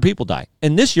 500 people die.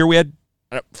 And this year we had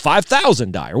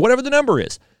 5,000 die, or whatever the number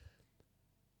is.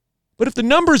 But if the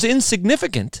number's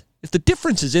insignificant, if the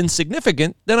difference is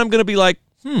insignificant, then I'm going to be like,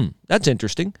 that's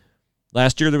interesting.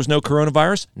 Last year there was no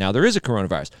coronavirus. Now there is a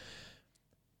coronavirus.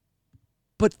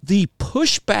 But the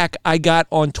pushback I got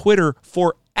on Twitter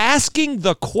for asking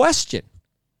the question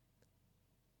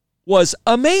was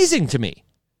amazing to me.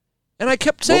 And I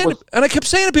kept saying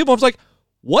to people, I was like,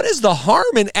 what is the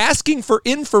harm in asking for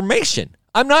information?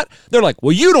 They're like,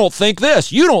 well, you don't think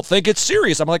this. You don't think it's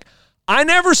serious. I'm like, I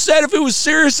never said if it was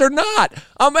serious or not.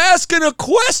 I'm asking a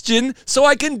question so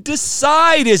I can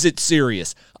decide, is it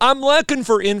serious? I'm looking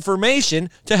for information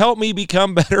to help me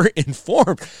become better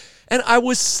informed. And I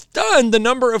was stunned the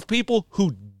number of people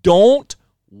who don't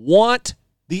want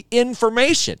the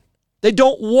information. They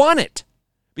don't want it.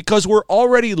 Because we're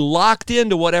already locked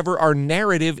into whatever our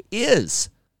narrative is.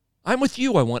 I'm with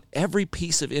you. I want every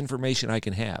piece of information I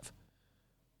can have.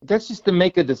 That's just to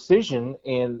make a decision,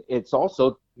 and it's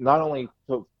also not only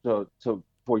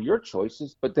for your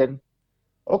choices, but then,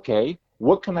 okay,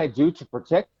 what can I do to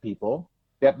protect people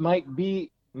that might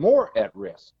be more at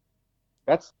risk?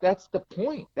 That's the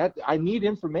point. That I need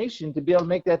information to be able to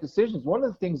make that decision. One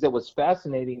of the things that was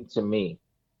fascinating to me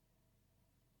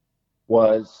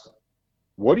was,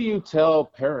 what do you tell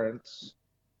parents,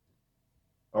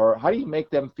 or how do you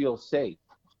make them feel safe?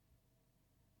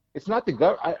 It's not the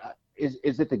government.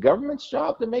 Is it the government's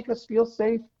job to make us feel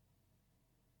safe?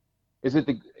 Is it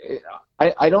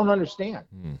I don't understand.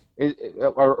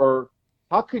 Or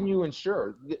how can you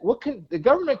ensure? The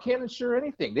government can't ensure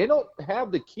anything. They don't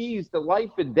have the keys to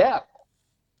life and death.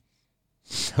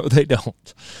 No, they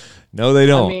don't. No, they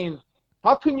don't. I mean,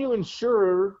 how can you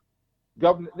ensure?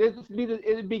 Government,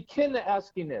 it'd be akin to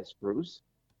asking this, Bruce.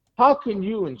 How can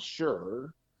you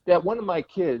ensure that one of my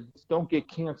kids don't get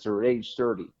cancer at age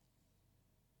 30?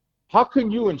 How can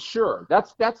you ensure?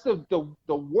 That's the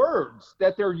words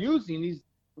that they're using.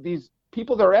 These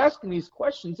people that are asking these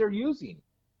questions, they're using.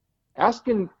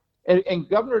 And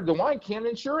Governor DeWine can't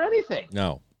ensure anything.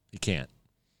 No, he can't.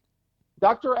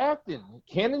 Dr. Acton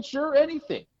can't ensure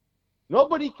anything.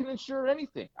 Nobody can ensure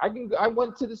anything. I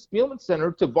went to the Spielman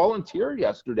Center to volunteer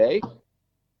yesterday,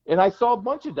 and I saw a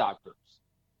bunch of doctors.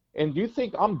 And do you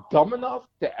think I'm dumb enough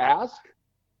to ask,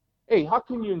 hey, how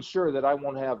can you ensure that I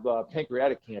won't have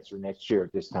pancreatic cancer next year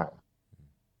at this time?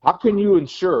 How can you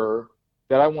ensure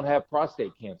that I won't have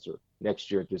prostate cancer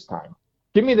next year at this time?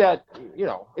 Give me that,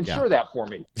 ensure that for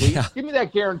me, please. Yeah. Give me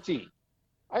that guarantee.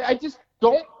 I just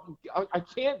don't, I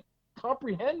can't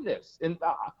comprehend this. And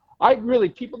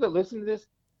people that listen to this,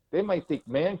 they might think,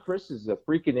 man, Chris is a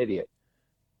freaking idiot.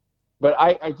 But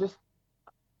I just,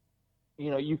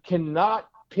 you cannot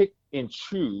pick and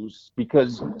choose,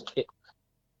 because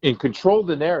and control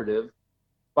the narrative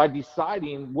by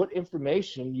deciding what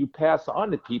information you pass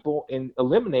on to people and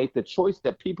eliminate the choice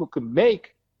that people can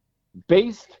make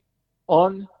based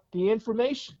on the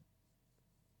information.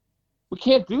 We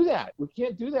can't do that. We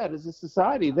can't do that as a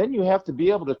society. Then you have to be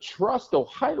able to trust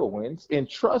Ohioans and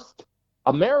trust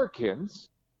Americans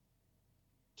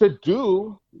to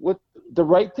do what the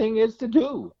right thing is to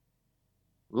do.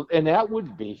 And that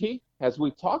would be, as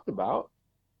we talked about,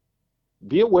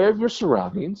 be aware of your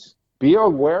surroundings, be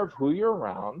aware of who you're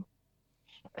around,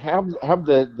 have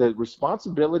the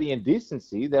responsibility and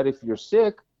decency that if you're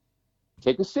sick,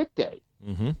 take a sick day.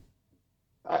 Mm-hmm.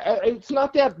 It's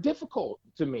not that difficult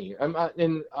to me.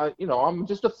 I'm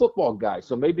just a football guy,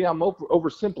 so maybe I'm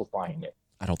oversimplifying it.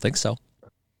 I don't think so.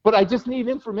 But I just need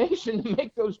information to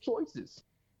make those choices.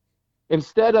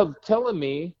 Instead of telling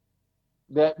me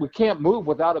that we can't move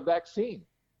without a vaccine.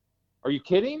 Are you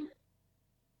kidding?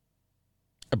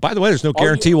 By the way, there's no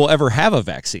guarantee we'll ever have a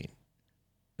vaccine.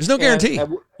 There's no guarantee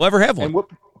we'll ever have one.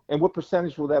 And what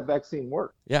percentage will that vaccine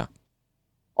work? Yeah.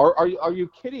 Are you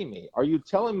kidding me? Are you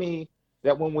telling me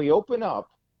that when we open up,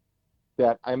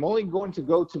 that I'm only going to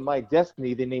go to my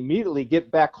destiny, then immediately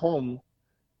get back home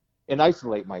and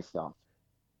isolate myself?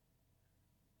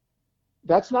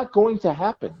 That's not going to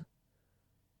happen.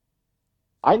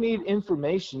 I need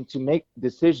information to make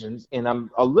decisions, and I'm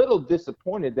a little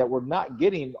disappointed that we're not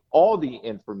getting all the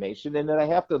information and that I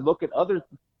have to look at other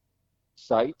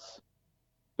sites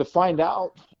to find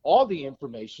out all the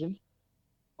information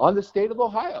on the state of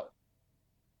Ohio.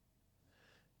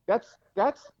 That's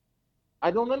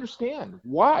I don't understand.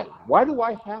 Why? Why do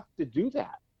I have to do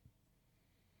that?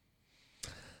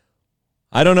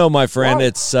 I don't know, my friend. Why?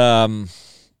 It's the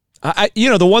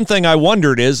one thing I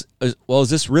wondered is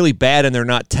this really bad and they're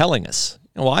not telling us?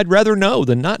 Well, I'd rather know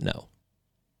than not know.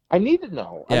 I need to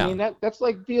know. Yeah. I mean, that's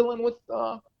like dealing with,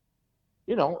 a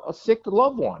sick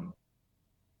loved one.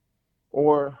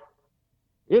 Or,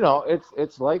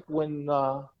 it's like when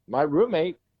my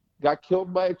roommate got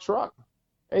killed by a truck.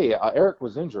 Hey, Eric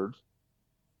was injured.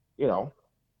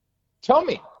 Tell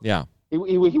me. Yeah. He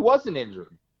wasn't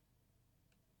injured.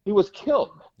 He was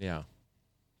killed. Yeah.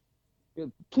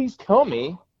 Please tell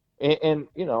me. And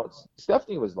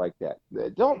Stephanie was like that.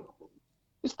 Don't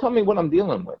just tell me what I'm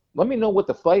dealing with. Let me know what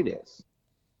the fight is.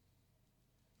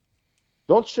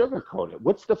 Don't sugarcoat it.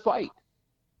 What's the fight?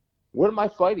 What am I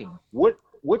fighting?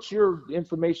 What's your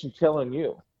information telling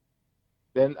you?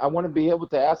 Then I want to be able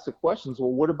to ask the questions.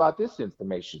 Well, what about this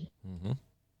information? Mm-hmm.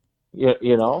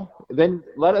 Then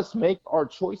let us make our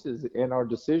choices and our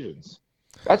decisions.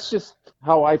 That's just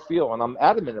how I feel, and I'm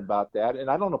adamant about that, and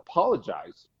I don't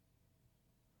apologize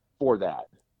for that.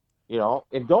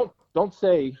 And don't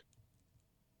say,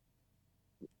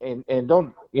 and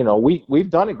don't, we've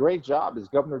done a great job as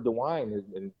Governor DeWine,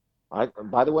 and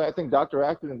by the way, I think Dr.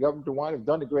 Acton and Governor DeWine have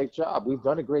done a great job. We've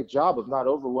done a great job of not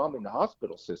overwhelming the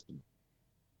hospital system.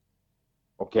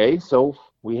 Okay, so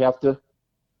we have to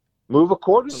move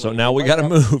accordingly. So now we got to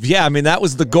move. Yeah, I mean, that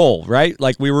was the goal, right?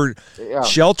 Like we were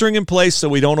sheltering in place so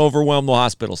we don't overwhelm the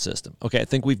hospital system. Okay, I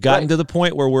think we've gotten to the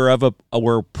point where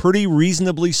we're pretty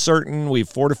reasonably certain we've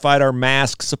fortified our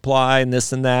mask supply and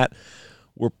this and that.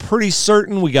 We're pretty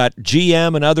certain we got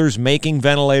GM and others making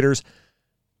ventilators.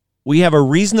 We have a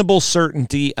reasonable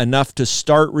certainty enough to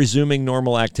start resuming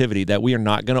normal activity that we are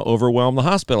not going to overwhelm the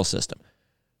hospital system.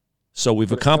 So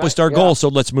we've accomplished our goal, so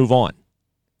let's move on.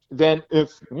 Then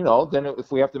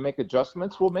if we have to make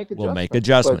adjustments, we'll make adjustments. We'll make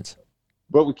adjustments.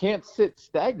 But we can't sit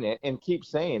stagnant and keep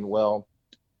saying, well,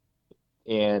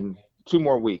 in 2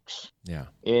 more weeks. Yeah.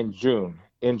 In June,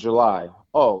 in July,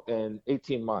 in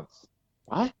 18 months.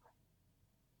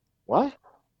 What?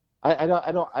 I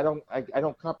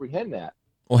don't comprehend that.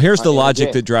 Well, here's the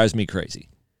logic that drives me crazy.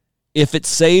 If it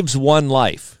saves one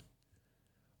life,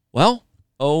 well,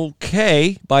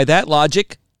 okay, by that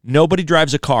logic, nobody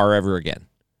drives a car ever again.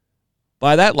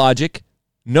 By that logic,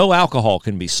 no alcohol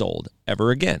can be sold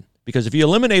ever again. Because if you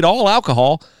eliminate all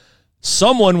alcohol,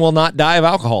 someone will not die of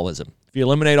alcoholism. If you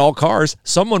eliminate all cars,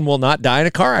 someone will not die in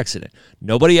a car accident.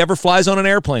 Nobody ever flies on an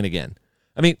airplane again.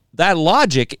 I mean, that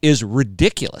logic is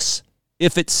ridiculous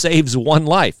if it saves one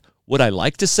life. Would I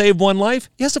like to save one life?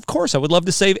 Yes, of course. I would love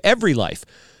to save every life.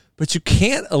 But you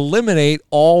can't eliminate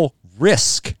all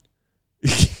risk.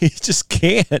 You just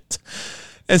can't.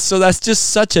 And so that's just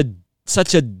such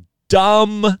a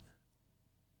dumb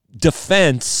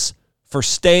defense for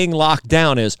staying locked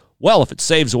down is, well, if it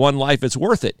saves one life, it's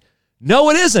worth it. No,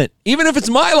 it isn't. Even if it's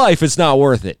my life, it's not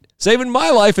worth it. Saving my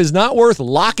life is not worth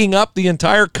locking up the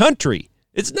entire country.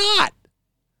 It's not.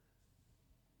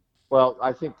 Well,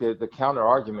 I think the counter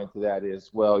argument to that is,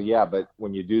 well, yeah, but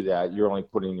when you do that, you're only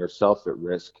putting yourself at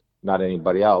risk, not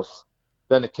anybody else.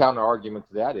 then the counter argument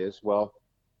to that is, well,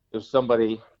 if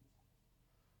somebody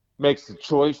makes the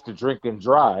choice to drink and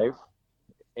drive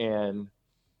and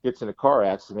gets in a car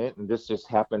accident, and this just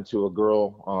happened to a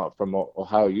girl from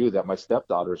Ohio U that my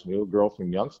stepdaughters knew, a girl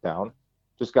from Youngstown,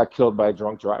 just got killed by a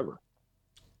drunk driver.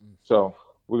 So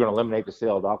we're going to eliminate the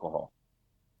sale of alcohol.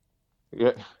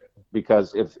 Yeah,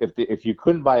 because if you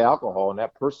couldn't buy alcohol and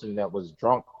that person that was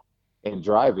drunk and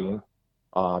driving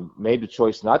made the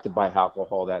choice not to buy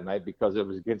alcohol that night because it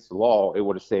was against the law, it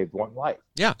would have saved one life.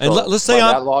 Yeah, and so let's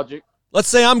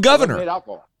say I'm governor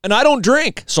and I don't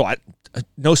drink, so I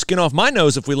no skin off my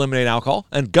nose if we eliminate alcohol.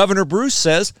 And Governor Bruce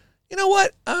says, you know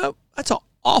what? That's an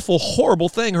awful, horrible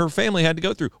thing her family had to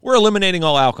go through. We're eliminating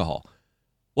all alcohol.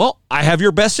 Well, I have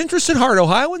your best interest at heart,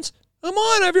 Ohioans. Come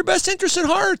on, I have your best interest at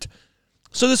heart.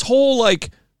 So this whole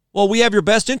we have your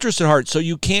best interest at heart, so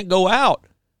you can't go out.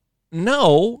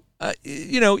 No,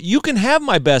 you can have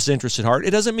my best interest at heart.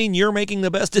 It doesn't mean you're making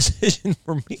the best decision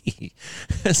for me.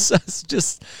 It's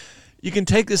just, you can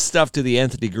take this stuff to the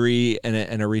nth degree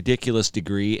and a ridiculous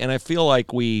degree, and I feel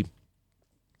like we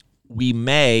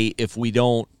may, if we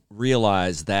don't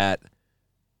realize that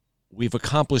we've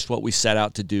accomplished what we set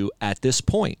out to do at this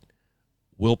point.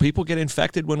 Will people get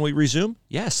infected when we resume?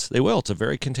 Yes, they will. It's a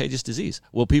very contagious disease.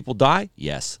 Will people die?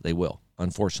 Yes, they will.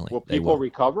 Unfortunately, will people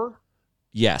recover?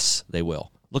 Yes, they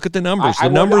will. Look at the numbers. I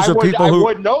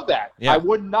would know that. Yeah. I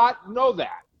would not know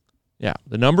that. Yeah,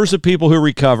 the numbers of people who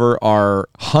recover are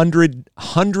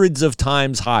hundreds of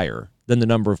times higher than the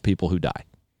number of people who die.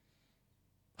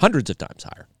 Hundreds of times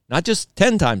higher. Not just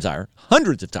 10 times higher,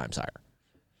 hundreds of times higher.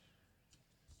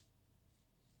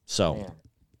 So,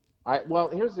 well,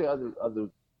 here's the other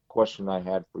question I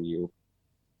had for you,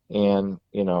 and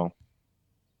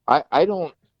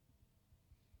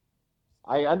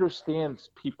I understand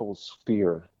people's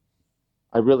fear.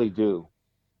 I really do.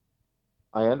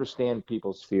 I understand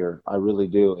people's fear. I really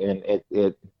do, and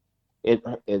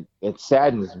it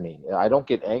saddens me. I don't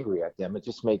get angry at them. It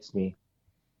just makes me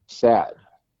sad.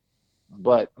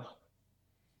 But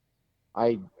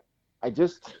I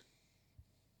just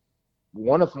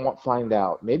want to find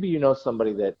out. Maybe you know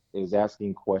somebody that is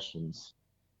asking questions,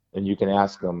 and you can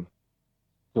ask them,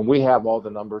 can we have all the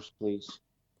numbers, please?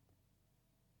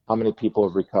 How many people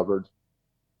have recovered?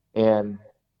 And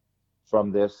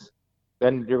from this,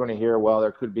 then you're going to hear, well,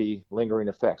 there could be lingering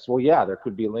effects. Well, yeah, there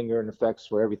could be lingering effects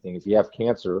for everything. If you have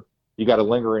cancer, you got a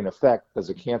lingering effect because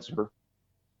the cancer,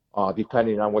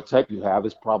 depending on what type you have,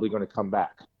 is probably going to come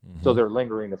back. Mm-hmm. So they're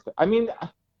lingering effects. I mean,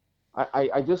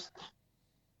 I just,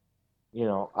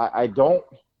 I don't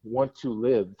want to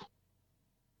live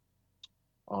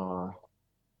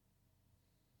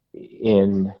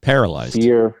in paralyzed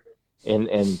fear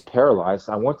and paralyzed.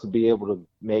 I want to be able to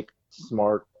make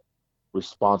smart,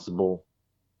 responsible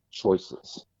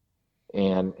choices.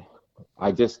 And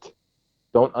I just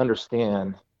don't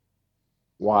understand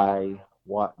why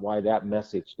that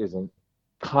message isn't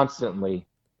constantly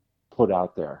put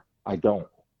out there. I don't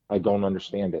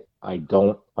understand it. I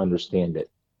don't understand it.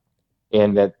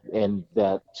 And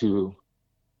that to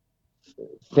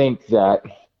think that,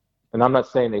 and I'm not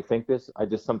saying they think this, I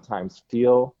just sometimes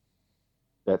feel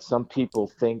that some people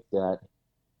think that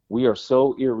we are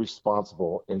so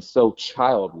irresponsible and so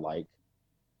childlike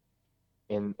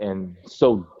and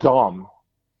so dumb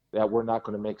that we're not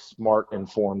going to make smart,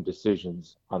 informed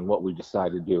decisions on what we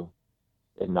decide to do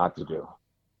and not to do.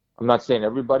 I'm not saying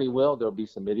everybody will. There'll be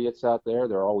some idiots out there.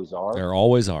 There always are. There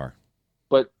always are.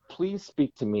 But please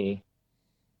speak to me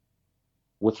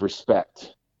with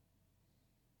respect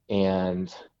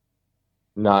and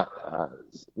not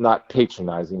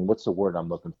patronizing. What's the word I'm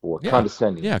looking for? Yeah.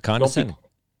 Condescending. Yeah, condescending.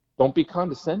 Don't be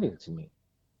condescending to me.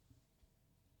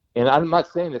 And I'm not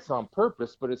saying it's on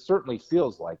purpose, but it certainly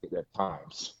feels like it at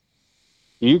times.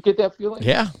 Do you get that feeling?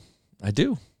 Yeah, I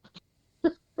do.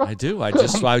 I do. I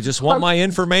just want my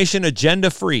information agenda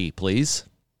free, please.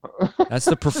 That's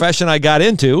the profession I got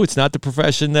into. It's not the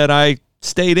profession that I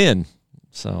stayed in.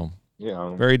 So,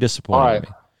 very disappointing.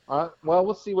 All right. Well,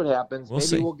 we'll see what happens. We'll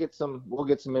see. We'll get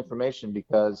some information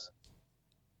because,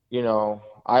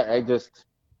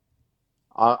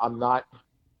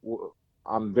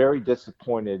 I'm very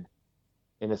disappointed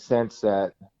in a sense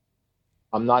that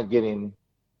I'm not getting,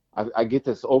 I get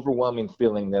this overwhelming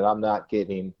feeling that I'm not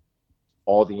getting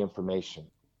all the information.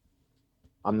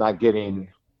 I'm not getting,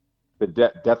 the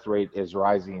death rate is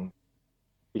rising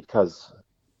because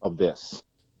of this.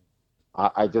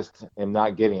 I just am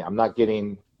not getting, I'm not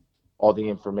getting all the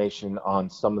information on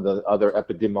some of the other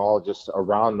epidemiologists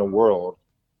around the world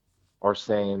are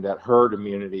saying that herd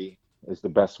immunity is the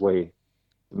best way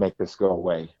to make this go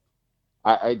away.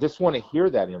 I just want to hear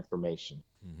that information.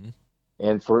 Mm-hmm.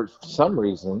 And for some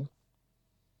reason,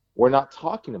 we're not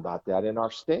talking about that in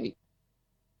our state.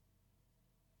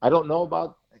 I don't know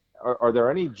about, are there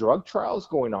any drug trials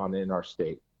going on in our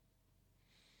state?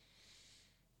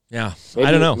 Yeah, Maybe,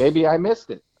 I don't know. Maybe I missed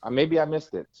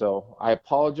it. So I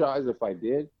apologize if I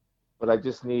did, but I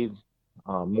just need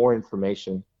more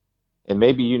information. And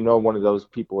maybe you know one of those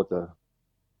people at the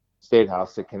State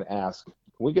House that can ask, can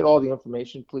we get all the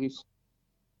information, please?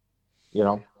 You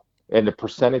know, and the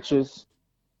percentages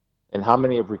and how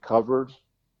many have recovered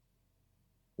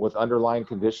with underlying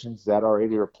conditions that are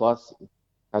 80 or plus,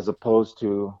 as opposed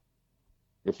to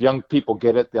if young people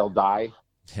get it, they'll die.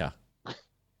 Yeah.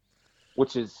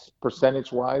 Which is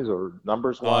percentage wise or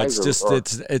numbers wise?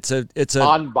 It's a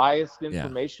unbiased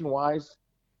information wise.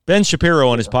 Ben Shapiro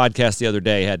on his podcast the other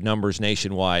day had numbers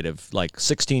nationwide of like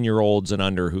 16-year-olds and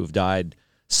under who've died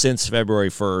since February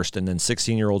 1st, and then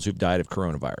 16-year-olds who've died of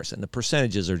coronavirus. And the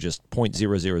percentages are just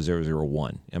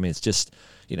 0.00001. I mean, it's just,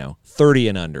 30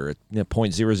 and under,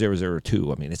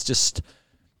 0.0002. I mean, it's just,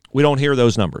 we don't hear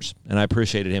those numbers. And I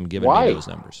appreciated him giving me those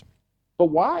numbers. But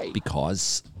why?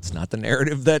 Because it's not the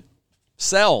narrative that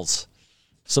sells,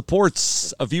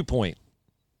 supports a viewpoint.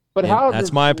 But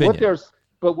that's my opinion.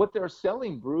 What they're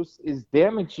selling, Bruce, is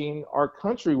damaging our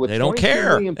country with they don't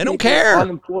care. They don't care.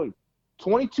 Unemployed.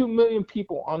 22 million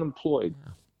people unemployed.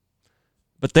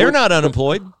 But they're not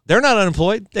unemployed. They're not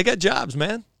unemployed. They got jobs,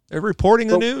 man. They're reporting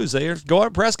the news. They go out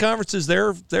at press conferences.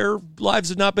 Their lives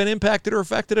have not been impacted or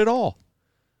affected at all.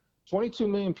 22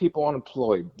 million people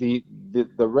unemployed. The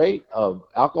rate of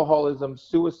alcoholism,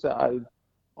 suicide,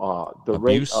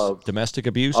 rate of domestic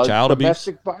abuse, child abuse,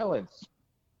 domestic violence.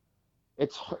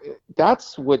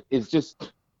 That's what is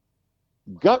just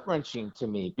gut-wrenching to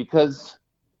me, because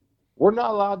we're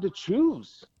not allowed to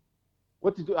choose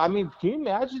what to do. I mean, can you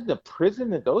imagine the prison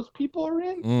that those people are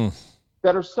in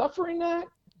that are suffering that?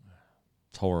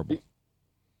 It's horrible.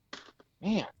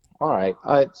 Man, all right.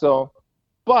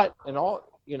 But in all,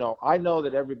 I know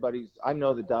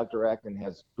that Dr. Atkins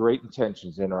has great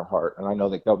intentions in her heart, and I know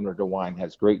that Governor DeWine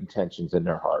has great intentions in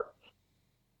their heart.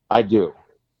 I do.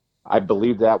 I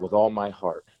believe that with all my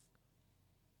heart.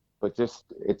 But let's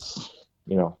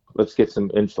get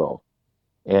some info.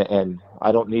 And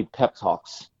I don't need pep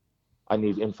talks. I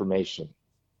need information.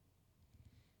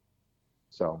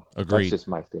 So agreed. That's just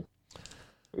my thing.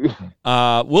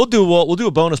 We'll do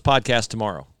a bonus podcast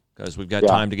tomorrow, because we've got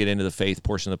time to get into the faith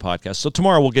portion of the podcast. So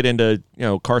tomorrow we'll get into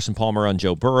Carson Palmer on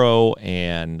Joe Burrow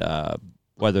and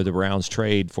whether the Browns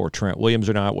trade for Trent Williams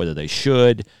or not, whether they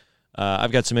should.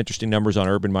 I've got some interesting numbers on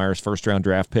Urban Meyer's first-round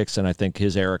draft picks, and I think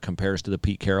his era compares to the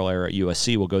Pete Carroll era at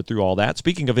USC. We'll go through all that.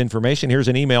 Speaking of information, here's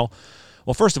an email.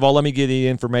 Well, first of all, let me give you the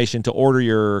information to order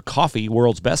your coffee,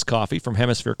 world's best coffee, from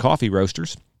Hemisphere Coffee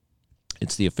Roasters.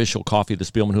 It's the official coffee of the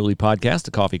Spielman Hooley podcast,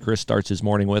 the coffee Chris starts his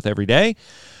morning with every day.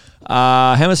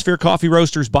 Hemisphere Coffee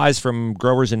Roasters buys from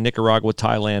growers in Nicaragua,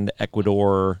 Thailand,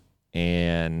 Ecuador,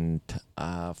 and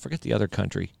forget the other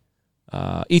country,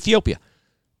 Ethiopia.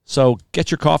 So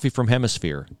get your coffee from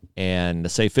Hemisphere and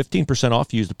save 15%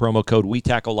 off. Use the promo code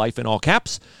WeTackleLife in all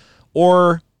caps,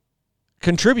 or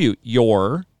contribute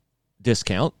your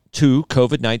discount to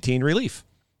COVID-19 relief.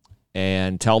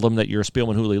 And tell them that you're a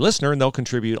Spielman Hooley listener, and they'll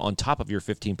contribute on top of your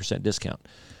 15% discount,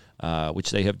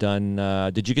 which they have done.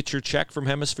 Did you get your check from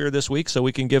Hemisphere this week so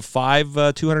we can give 5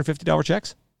 $250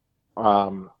 checks?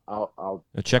 I'll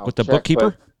check with the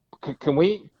bookkeeper. Can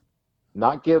we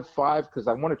not give 5, because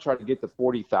I want to try to get to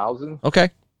 40,000? Okay.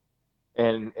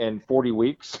 And 40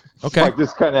 weeks. Okay. So I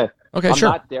just kind of. Okay. I'm sure.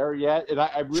 not there yet, and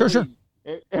I really sure.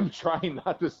 am trying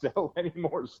not to sell any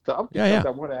more stuff. Yeah. I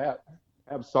want to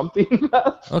have something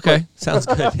left. Okay, sounds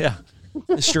good. Yeah,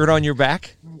 the shirt on your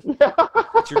back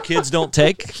that your kids don't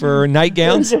take for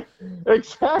nightgowns.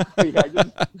 Exactly.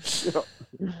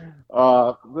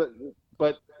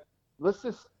 But let's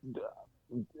just,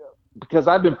 because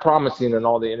I've been promising in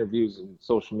all the interviews and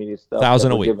social media stuff,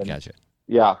 1,000 a week. Gotcha.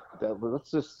 Yeah,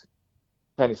 let's just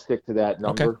kind of stick to that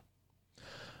number.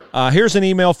 Okay. Here's an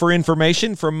email for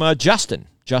information from Justin.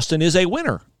 Justin is a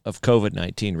winner of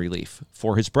COVID-19 relief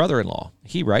for his brother-in-law.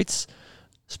 He writes,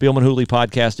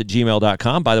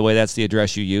 SpielmanHooleyPodcast@gmail.com. By the way, that's the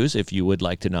address you use if you would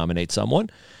like to nominate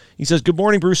someone. He says, good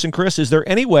morning, Bruce and Chris. Is there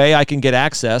any way I can get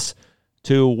access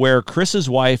to where Chris's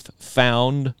wife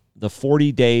found the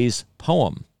 40 Days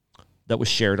poem that was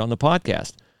shared on the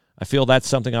podcast? I feel that's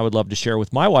something I would love to share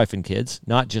with my wife and kids,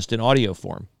 not just in audio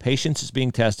form. Patience is being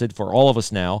tested for all of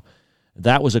us now.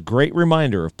 That was a great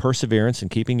reminder of perseverance and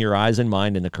keeping your eyes and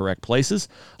mind in the correct places.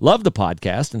 Love the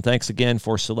podcast, and thanks again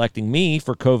for selecting me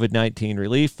for COVID-19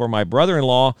 relief for my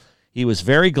brother-in-law. He was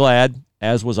very glad,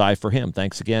 as was I for him.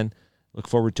 Thanks again. Look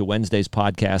forward to Wednesday's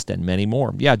podcast and many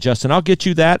more. Yeah, Justin, I'll get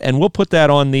you that, and we'll put that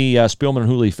on the Spielman and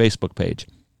Hooley Facebook page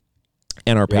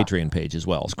and our Patreon page as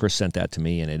well. Chris sent that to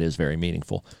me, and it is very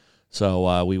meaningful.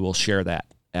 So we will share that.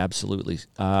 Absolutely.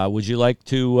 Would you like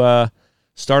to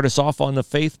start us off on the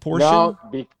faith portion? No,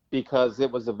 because it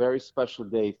was a very special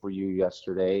day for you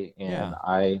yesterday, and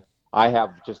I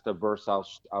have just a verse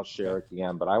I'll share at the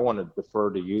end, but I want to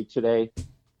defer to you today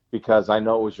because I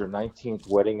know it was your 19th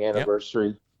wedding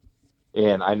anniversary,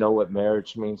 and I know what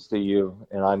marriage means to you,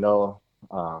 and I know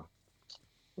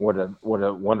what a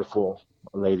wonderful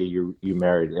lady you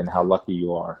married, and how lucky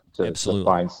you are to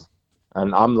find.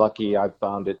 And I'm lucky I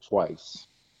found it twice,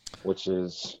 which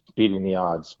is beating the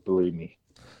odds, believe me.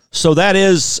 So that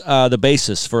is the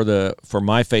basis for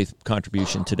my faith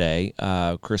contribution today.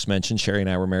 Chris mentioned Sherry and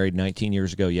I were married 19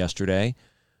 years ago yesterday.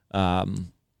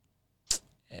 And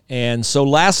so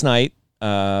last night,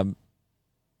 I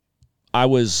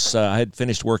had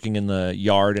finished working in the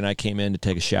yard, and I came in to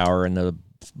take a shower, and the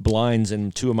blinds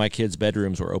in two of my kids'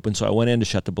 bedrooms were open. So I went in to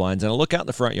shut the blinds, and I look out in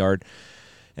the front yard,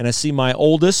 and I see my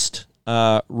oldest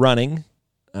running,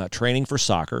 training for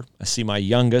soccer. I see my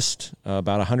youngest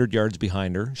about 100 yards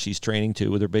behind her. She's training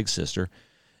too with her big sister.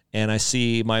 And I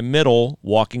see my middle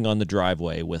walking on the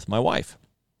driveway with my wife.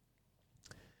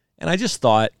 And I just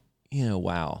thought,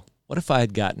 wow, what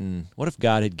if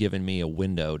God had given me a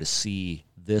window to see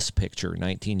this picture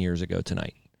 19 years ago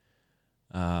tonight?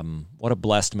 What a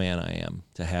blessed man I am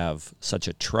to have such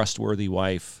a trustworthy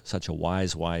wife, such a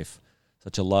wise wife,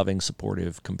 such a loving,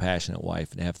 supportive, compassionate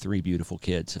wife, and to have three beautiful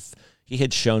kids. If he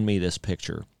had shown me this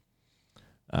picture,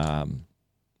 I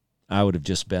would have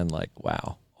just been like,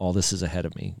 wow, all this is ahead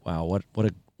of me. Wow,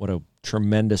 what a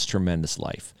tremendous, tremendous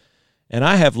life. And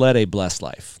I have led a blessed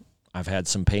life. I've had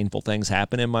some painful things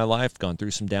happen in my life, gone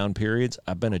through some down periods.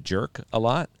 I've been a jerk a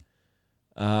lot.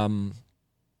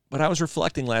 But I was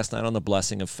reflecting last night on the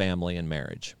blessing of family and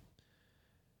marriage.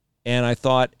 And I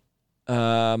thought,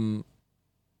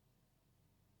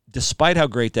 despite how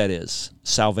great that is,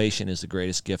 salvation is the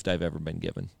greatest gift I've ever been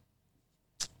given.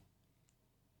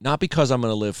 Not because I'm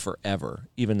going to live forever,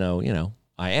 even though,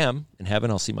 I am. In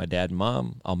heaven, I'll see my dad and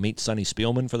mom. I'll meet Sonny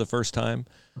Spielman for the first time.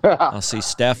 I'll see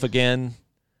Steph again.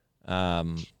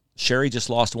 Sherry just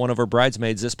lost one of her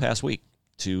bridesmaids this past week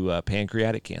to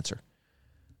pancreatic cancer.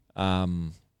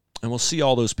 And we'll see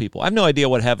all those people. I have no idea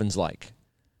what heaven's like.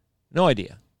 No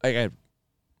idea. I have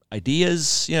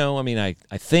ideas, I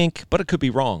think, but it could be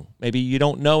wrong. Maybe you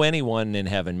don't know anyone in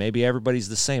heaven. Maybe everybody's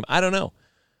the same. I don't know.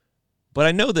 But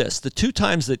I know this. The two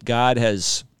times that God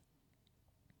has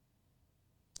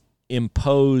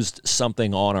imposed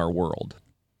something on our world,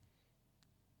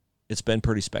 it's been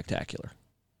pretty spectacular.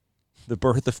 The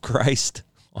birth of Christ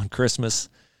on Christmas,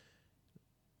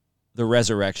 the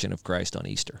resurrection of Christ on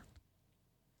Easter.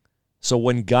 So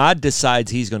when God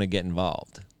decides he's going to get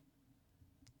involved,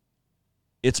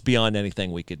 it's beyond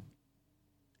anything we could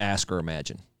ask or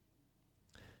imagine.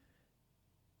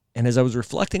 And as I was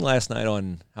reflecting last night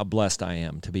on how blessed I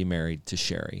am to be married to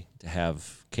Sherry, to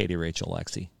have Katie, Rachel,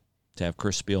 Lexi, to have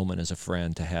Chris Spielman as a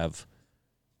friend,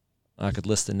 I could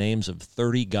list the names of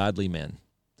 30 godly men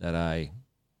that I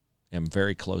am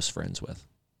very close friends with.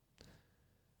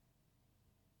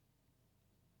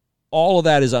 All of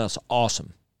that is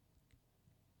awesome.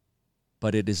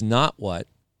 But it is not what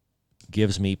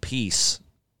gives me peace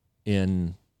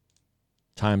in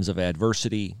times of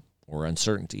adversity or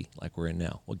uncertainty like we're in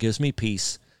now. What gives me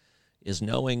peace is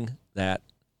knowing that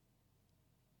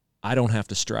I don't have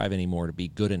to strive anymore to be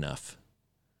good enough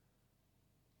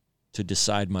to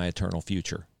decide my eternal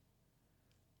future.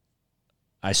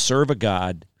 I serve a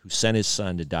God who sent his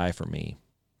son to die for me,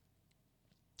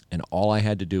 and all I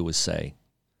had to do was say,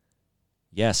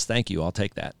 yes, thank you, I'll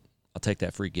take that. I'll take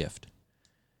that free gift.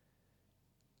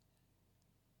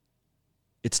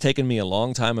 It's taken me a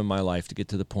long time in my life to get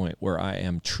to the point where I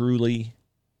am truly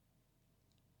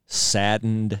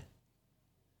saddened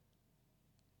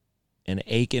and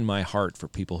ache in my heart for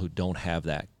people who don't have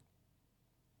that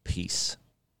peace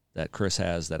that Chris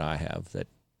has, that I have, that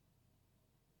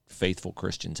faithful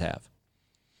Christians have.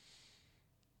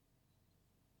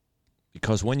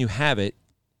 Because when you have it,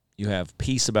 you have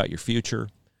peace about your future.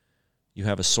 You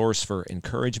have a source for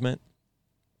encouragement,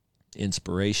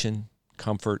 inspiration,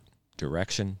 comfort,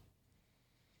 direction.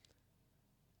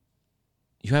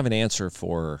 You have an answer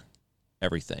for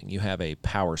everything. You have a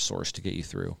power source to get you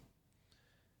through.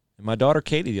 And my daughter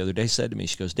Katie the other day said to me,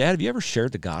 she goes, Dad, have you ever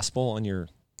shared the gospel on your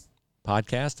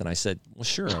podcast? And I said, well,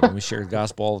 sure. We share the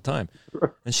gospel all the time.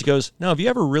 And she goes, no, have you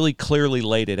ever really clearly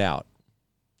laid it out?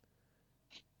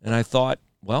 And I thought,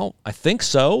 well, I think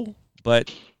so,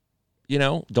 but,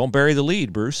 don't bury the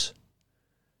lead, Bruce.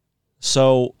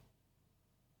 So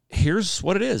here's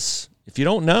what it is. If you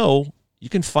don't know, you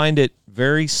can find it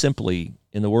very simply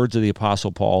in the words of the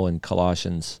Apostle Paul in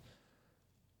Colossians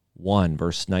 1,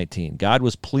 verse 19. God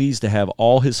was pleased to have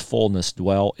all his fullness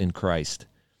dwell in Christ,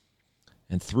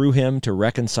 and through him to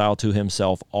reconcile to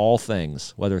himself all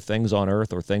things, whether things on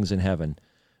earth or things in heaven,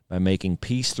 by making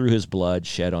peace through his blood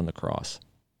shed on the cross.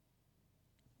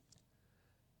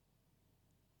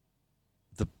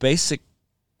 The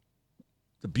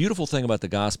beautiful thing about the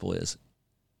gospel is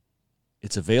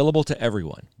it's available to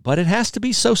everyone, but it has to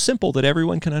be so simple that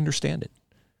everyone can understand it.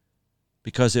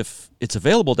 Because if it's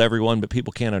available to everyone, but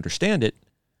people can't understand it,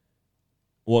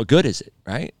 what good is it,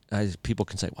 right? People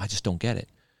can say, well, I just don't get it.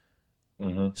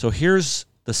 Mm-hmm. So here's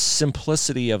the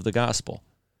simplicity of the gospel.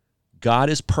 God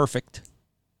is perfect.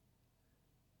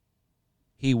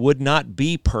 He would not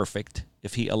be perfect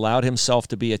if he allowed himself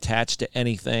to be attached to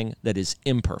anything that is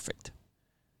imperfect.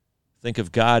 Think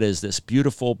of God as this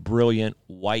beautiful, brilliant,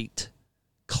 white,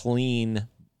 clean,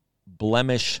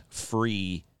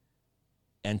 blemish-free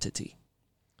entity.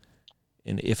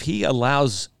 And if he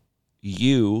allows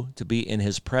you to be in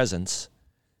his presence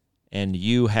and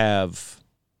you have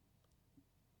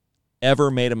ever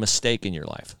made a mistake in your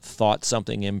life, thought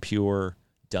something impure,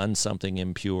 done something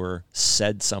impure,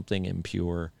 said something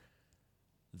impure,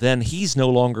 then he's no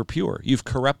longer pure. You've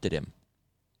corrupted him.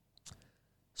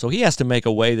 So he has to make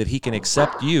a way that he can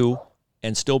accept you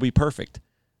and still be perfect.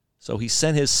 So he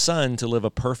sent his son to live a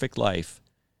perfect life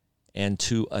and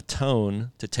to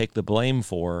atone, to take the blame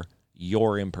for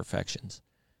your imperfections.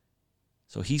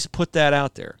 So he's put that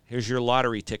out there. Here's your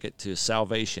lottery ticket to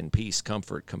salvation, peace,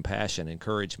 comfort, compassion,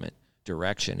 encouragement,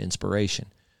 direction, inspiration.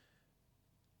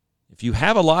 If you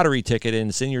have a lottery ticket and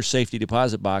it's in your safety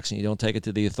deposit box and you don't take it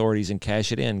to the authorities and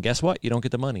cash it in, guess what? You don't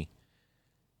get the money.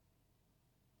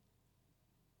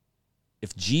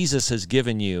 If Jesus has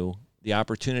given you the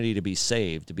opportunity to be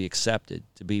saved, to be accepted,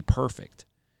 to be perfect,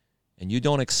 and you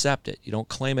don't accept it, you don't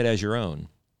claim it as your own,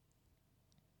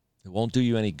 it won't do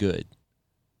you any good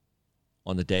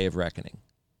on the day of reckoning.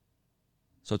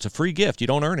 So it's a free gift. You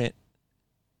don't earn it,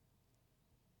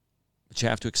 but you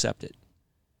have to accept it.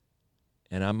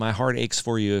 And my heart aches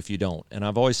for you if you don't. And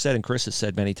I've always said, and Chris has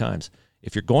said many times,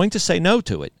 if you're going to say no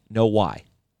to it, know why.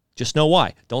 Just know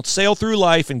why. Don't sail through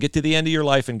life and get to the end of your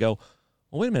life and go,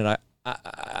 well, wait a minute,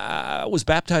 I was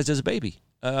baptized as a baby.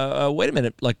 Wait a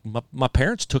minute, like my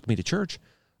parents took me to church.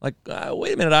 Like,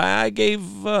 wait a minute, I gave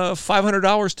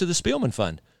 $500 to the Spielman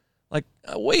Fund. Like,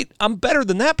 wait, I'm better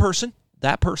than that person.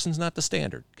 That person's not the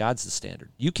standard. God's the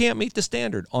standard. You can't meet the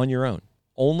standard on your own.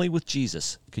 Only with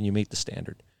Jesus can you meet the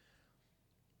standard.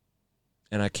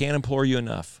 And I can't implore you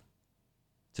enough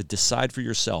to decide for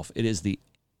yourself. It is the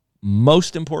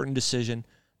most important decision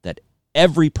that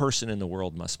every person in the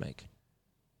world must make.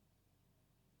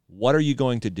 What are you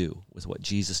going to do with what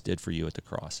Jesus did for you at the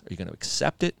cross? Are you going to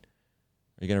accept it?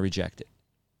 Or are you going to reject it?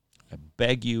 I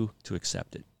beg you to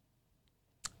accept it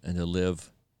and to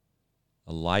live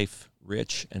a life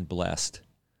rich and blessed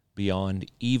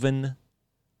beyond even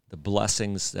the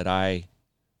blessings that I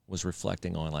was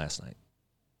reflecting on last night.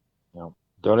 No,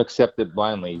 don't accept it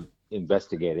blindly.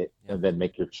 Investigate it and then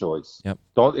make your choice. Yep.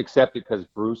 Don't accept it because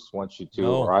Bruce wants you to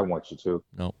or I want you to.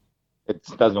 No. It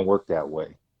doesn't work that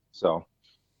way. So,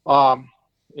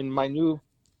 in my new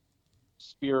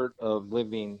spirit of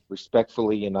living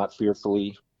respectfully and not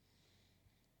fearfully,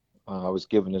 I was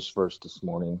given this verse this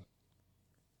morning.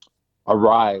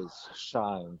 Arise,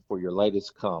 shine, for your light is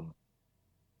come,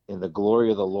 and the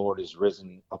glory of the Lord is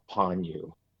risen upon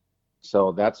you.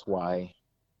 So that's why,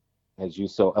 as you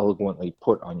so eloquently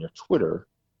put on your Twitter,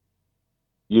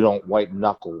 you don't white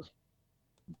knuckle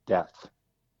death.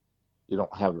 You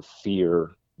don't have a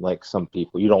fear like some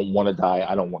people. You don't want to die.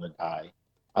 I don't want to die.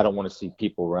 I don't want to see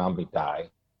people around me die.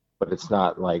 But it's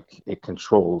not like it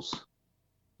controls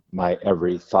my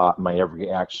every thought, my every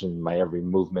action, my every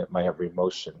movement, my every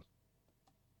motion.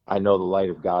 I know the light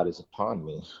of God is upon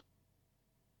me,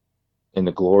 and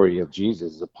the glory of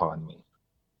Jesus is upon me.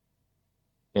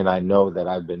 And I know that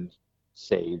I've been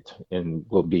saved and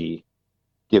will be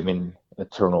given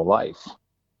eternal life.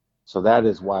 So that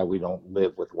is why we don't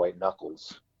live with white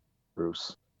knuckles,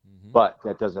 Bruce. Mm-hmm. But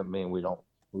that doesn't mean we don't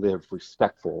live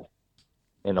respectful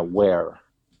and aware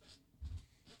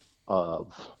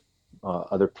of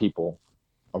other people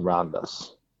around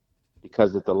us.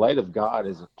 Because if the light of God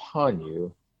is upon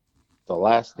you, the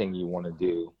last thing you want to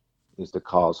do is to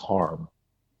cause harm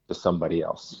to somebody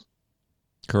else.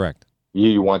 Correct.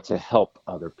 You want to help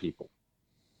other people.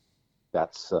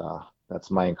 That's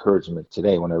my encouragement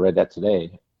today. When I read that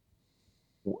today,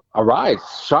 arise,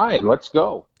 shine, let's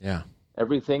go. Yeah.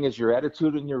 Everything is your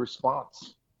attitude and your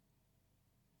response.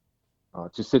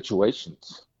 to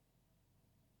situations.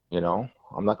 You know,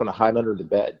 I'm not going to hide under the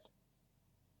bed.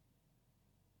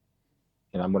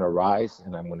 And I'm going to rise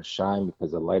and I'm going to shine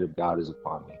because the light of God is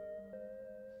upon me.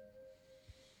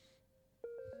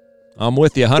 I'm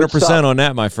with you 100% on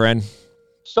that, my friend.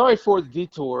 Sorry for the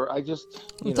detour. I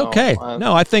just, it's okay.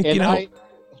 No, I think,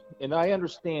 and I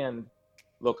understand.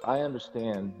 Look, I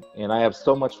understand, and I have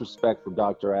so much respect for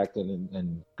Dr. Acton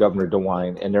and Governor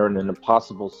DeWine, and they're in an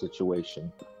impossible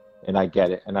situation, and I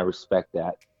get it, and I respect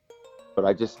that. But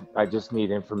I just need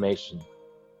information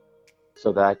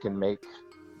so that I can make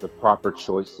the proper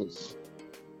choices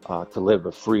to live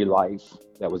a free life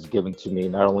that was given to me,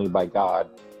 not only by God,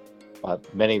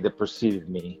 but many that preceded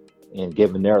me and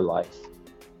given their life.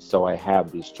 So I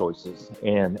have these choices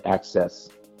and access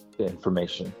to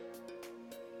information.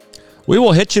 We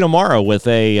will hit you tomorrow with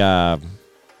a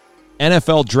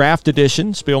NFL Draft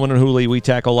Edition, Spielman and Hooley, We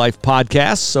Tackle Life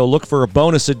podcast. So look for a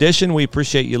bonus edition. We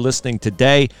appreciate you listening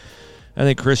today. I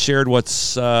think Chris shared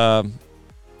what's on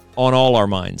all our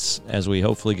minds as we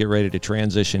hopefully get ready to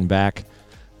transition back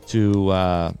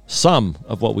to some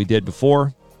of what we did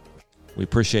before. We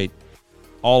appreciate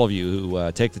all of you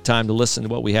who take the time to listen to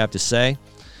what we have to say.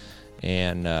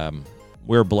 And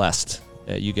we're blessed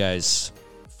that you guys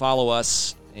follow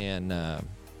us and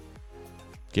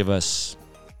give us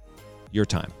your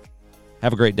time.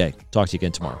 Have a great day. Talk to you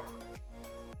again tomorrow.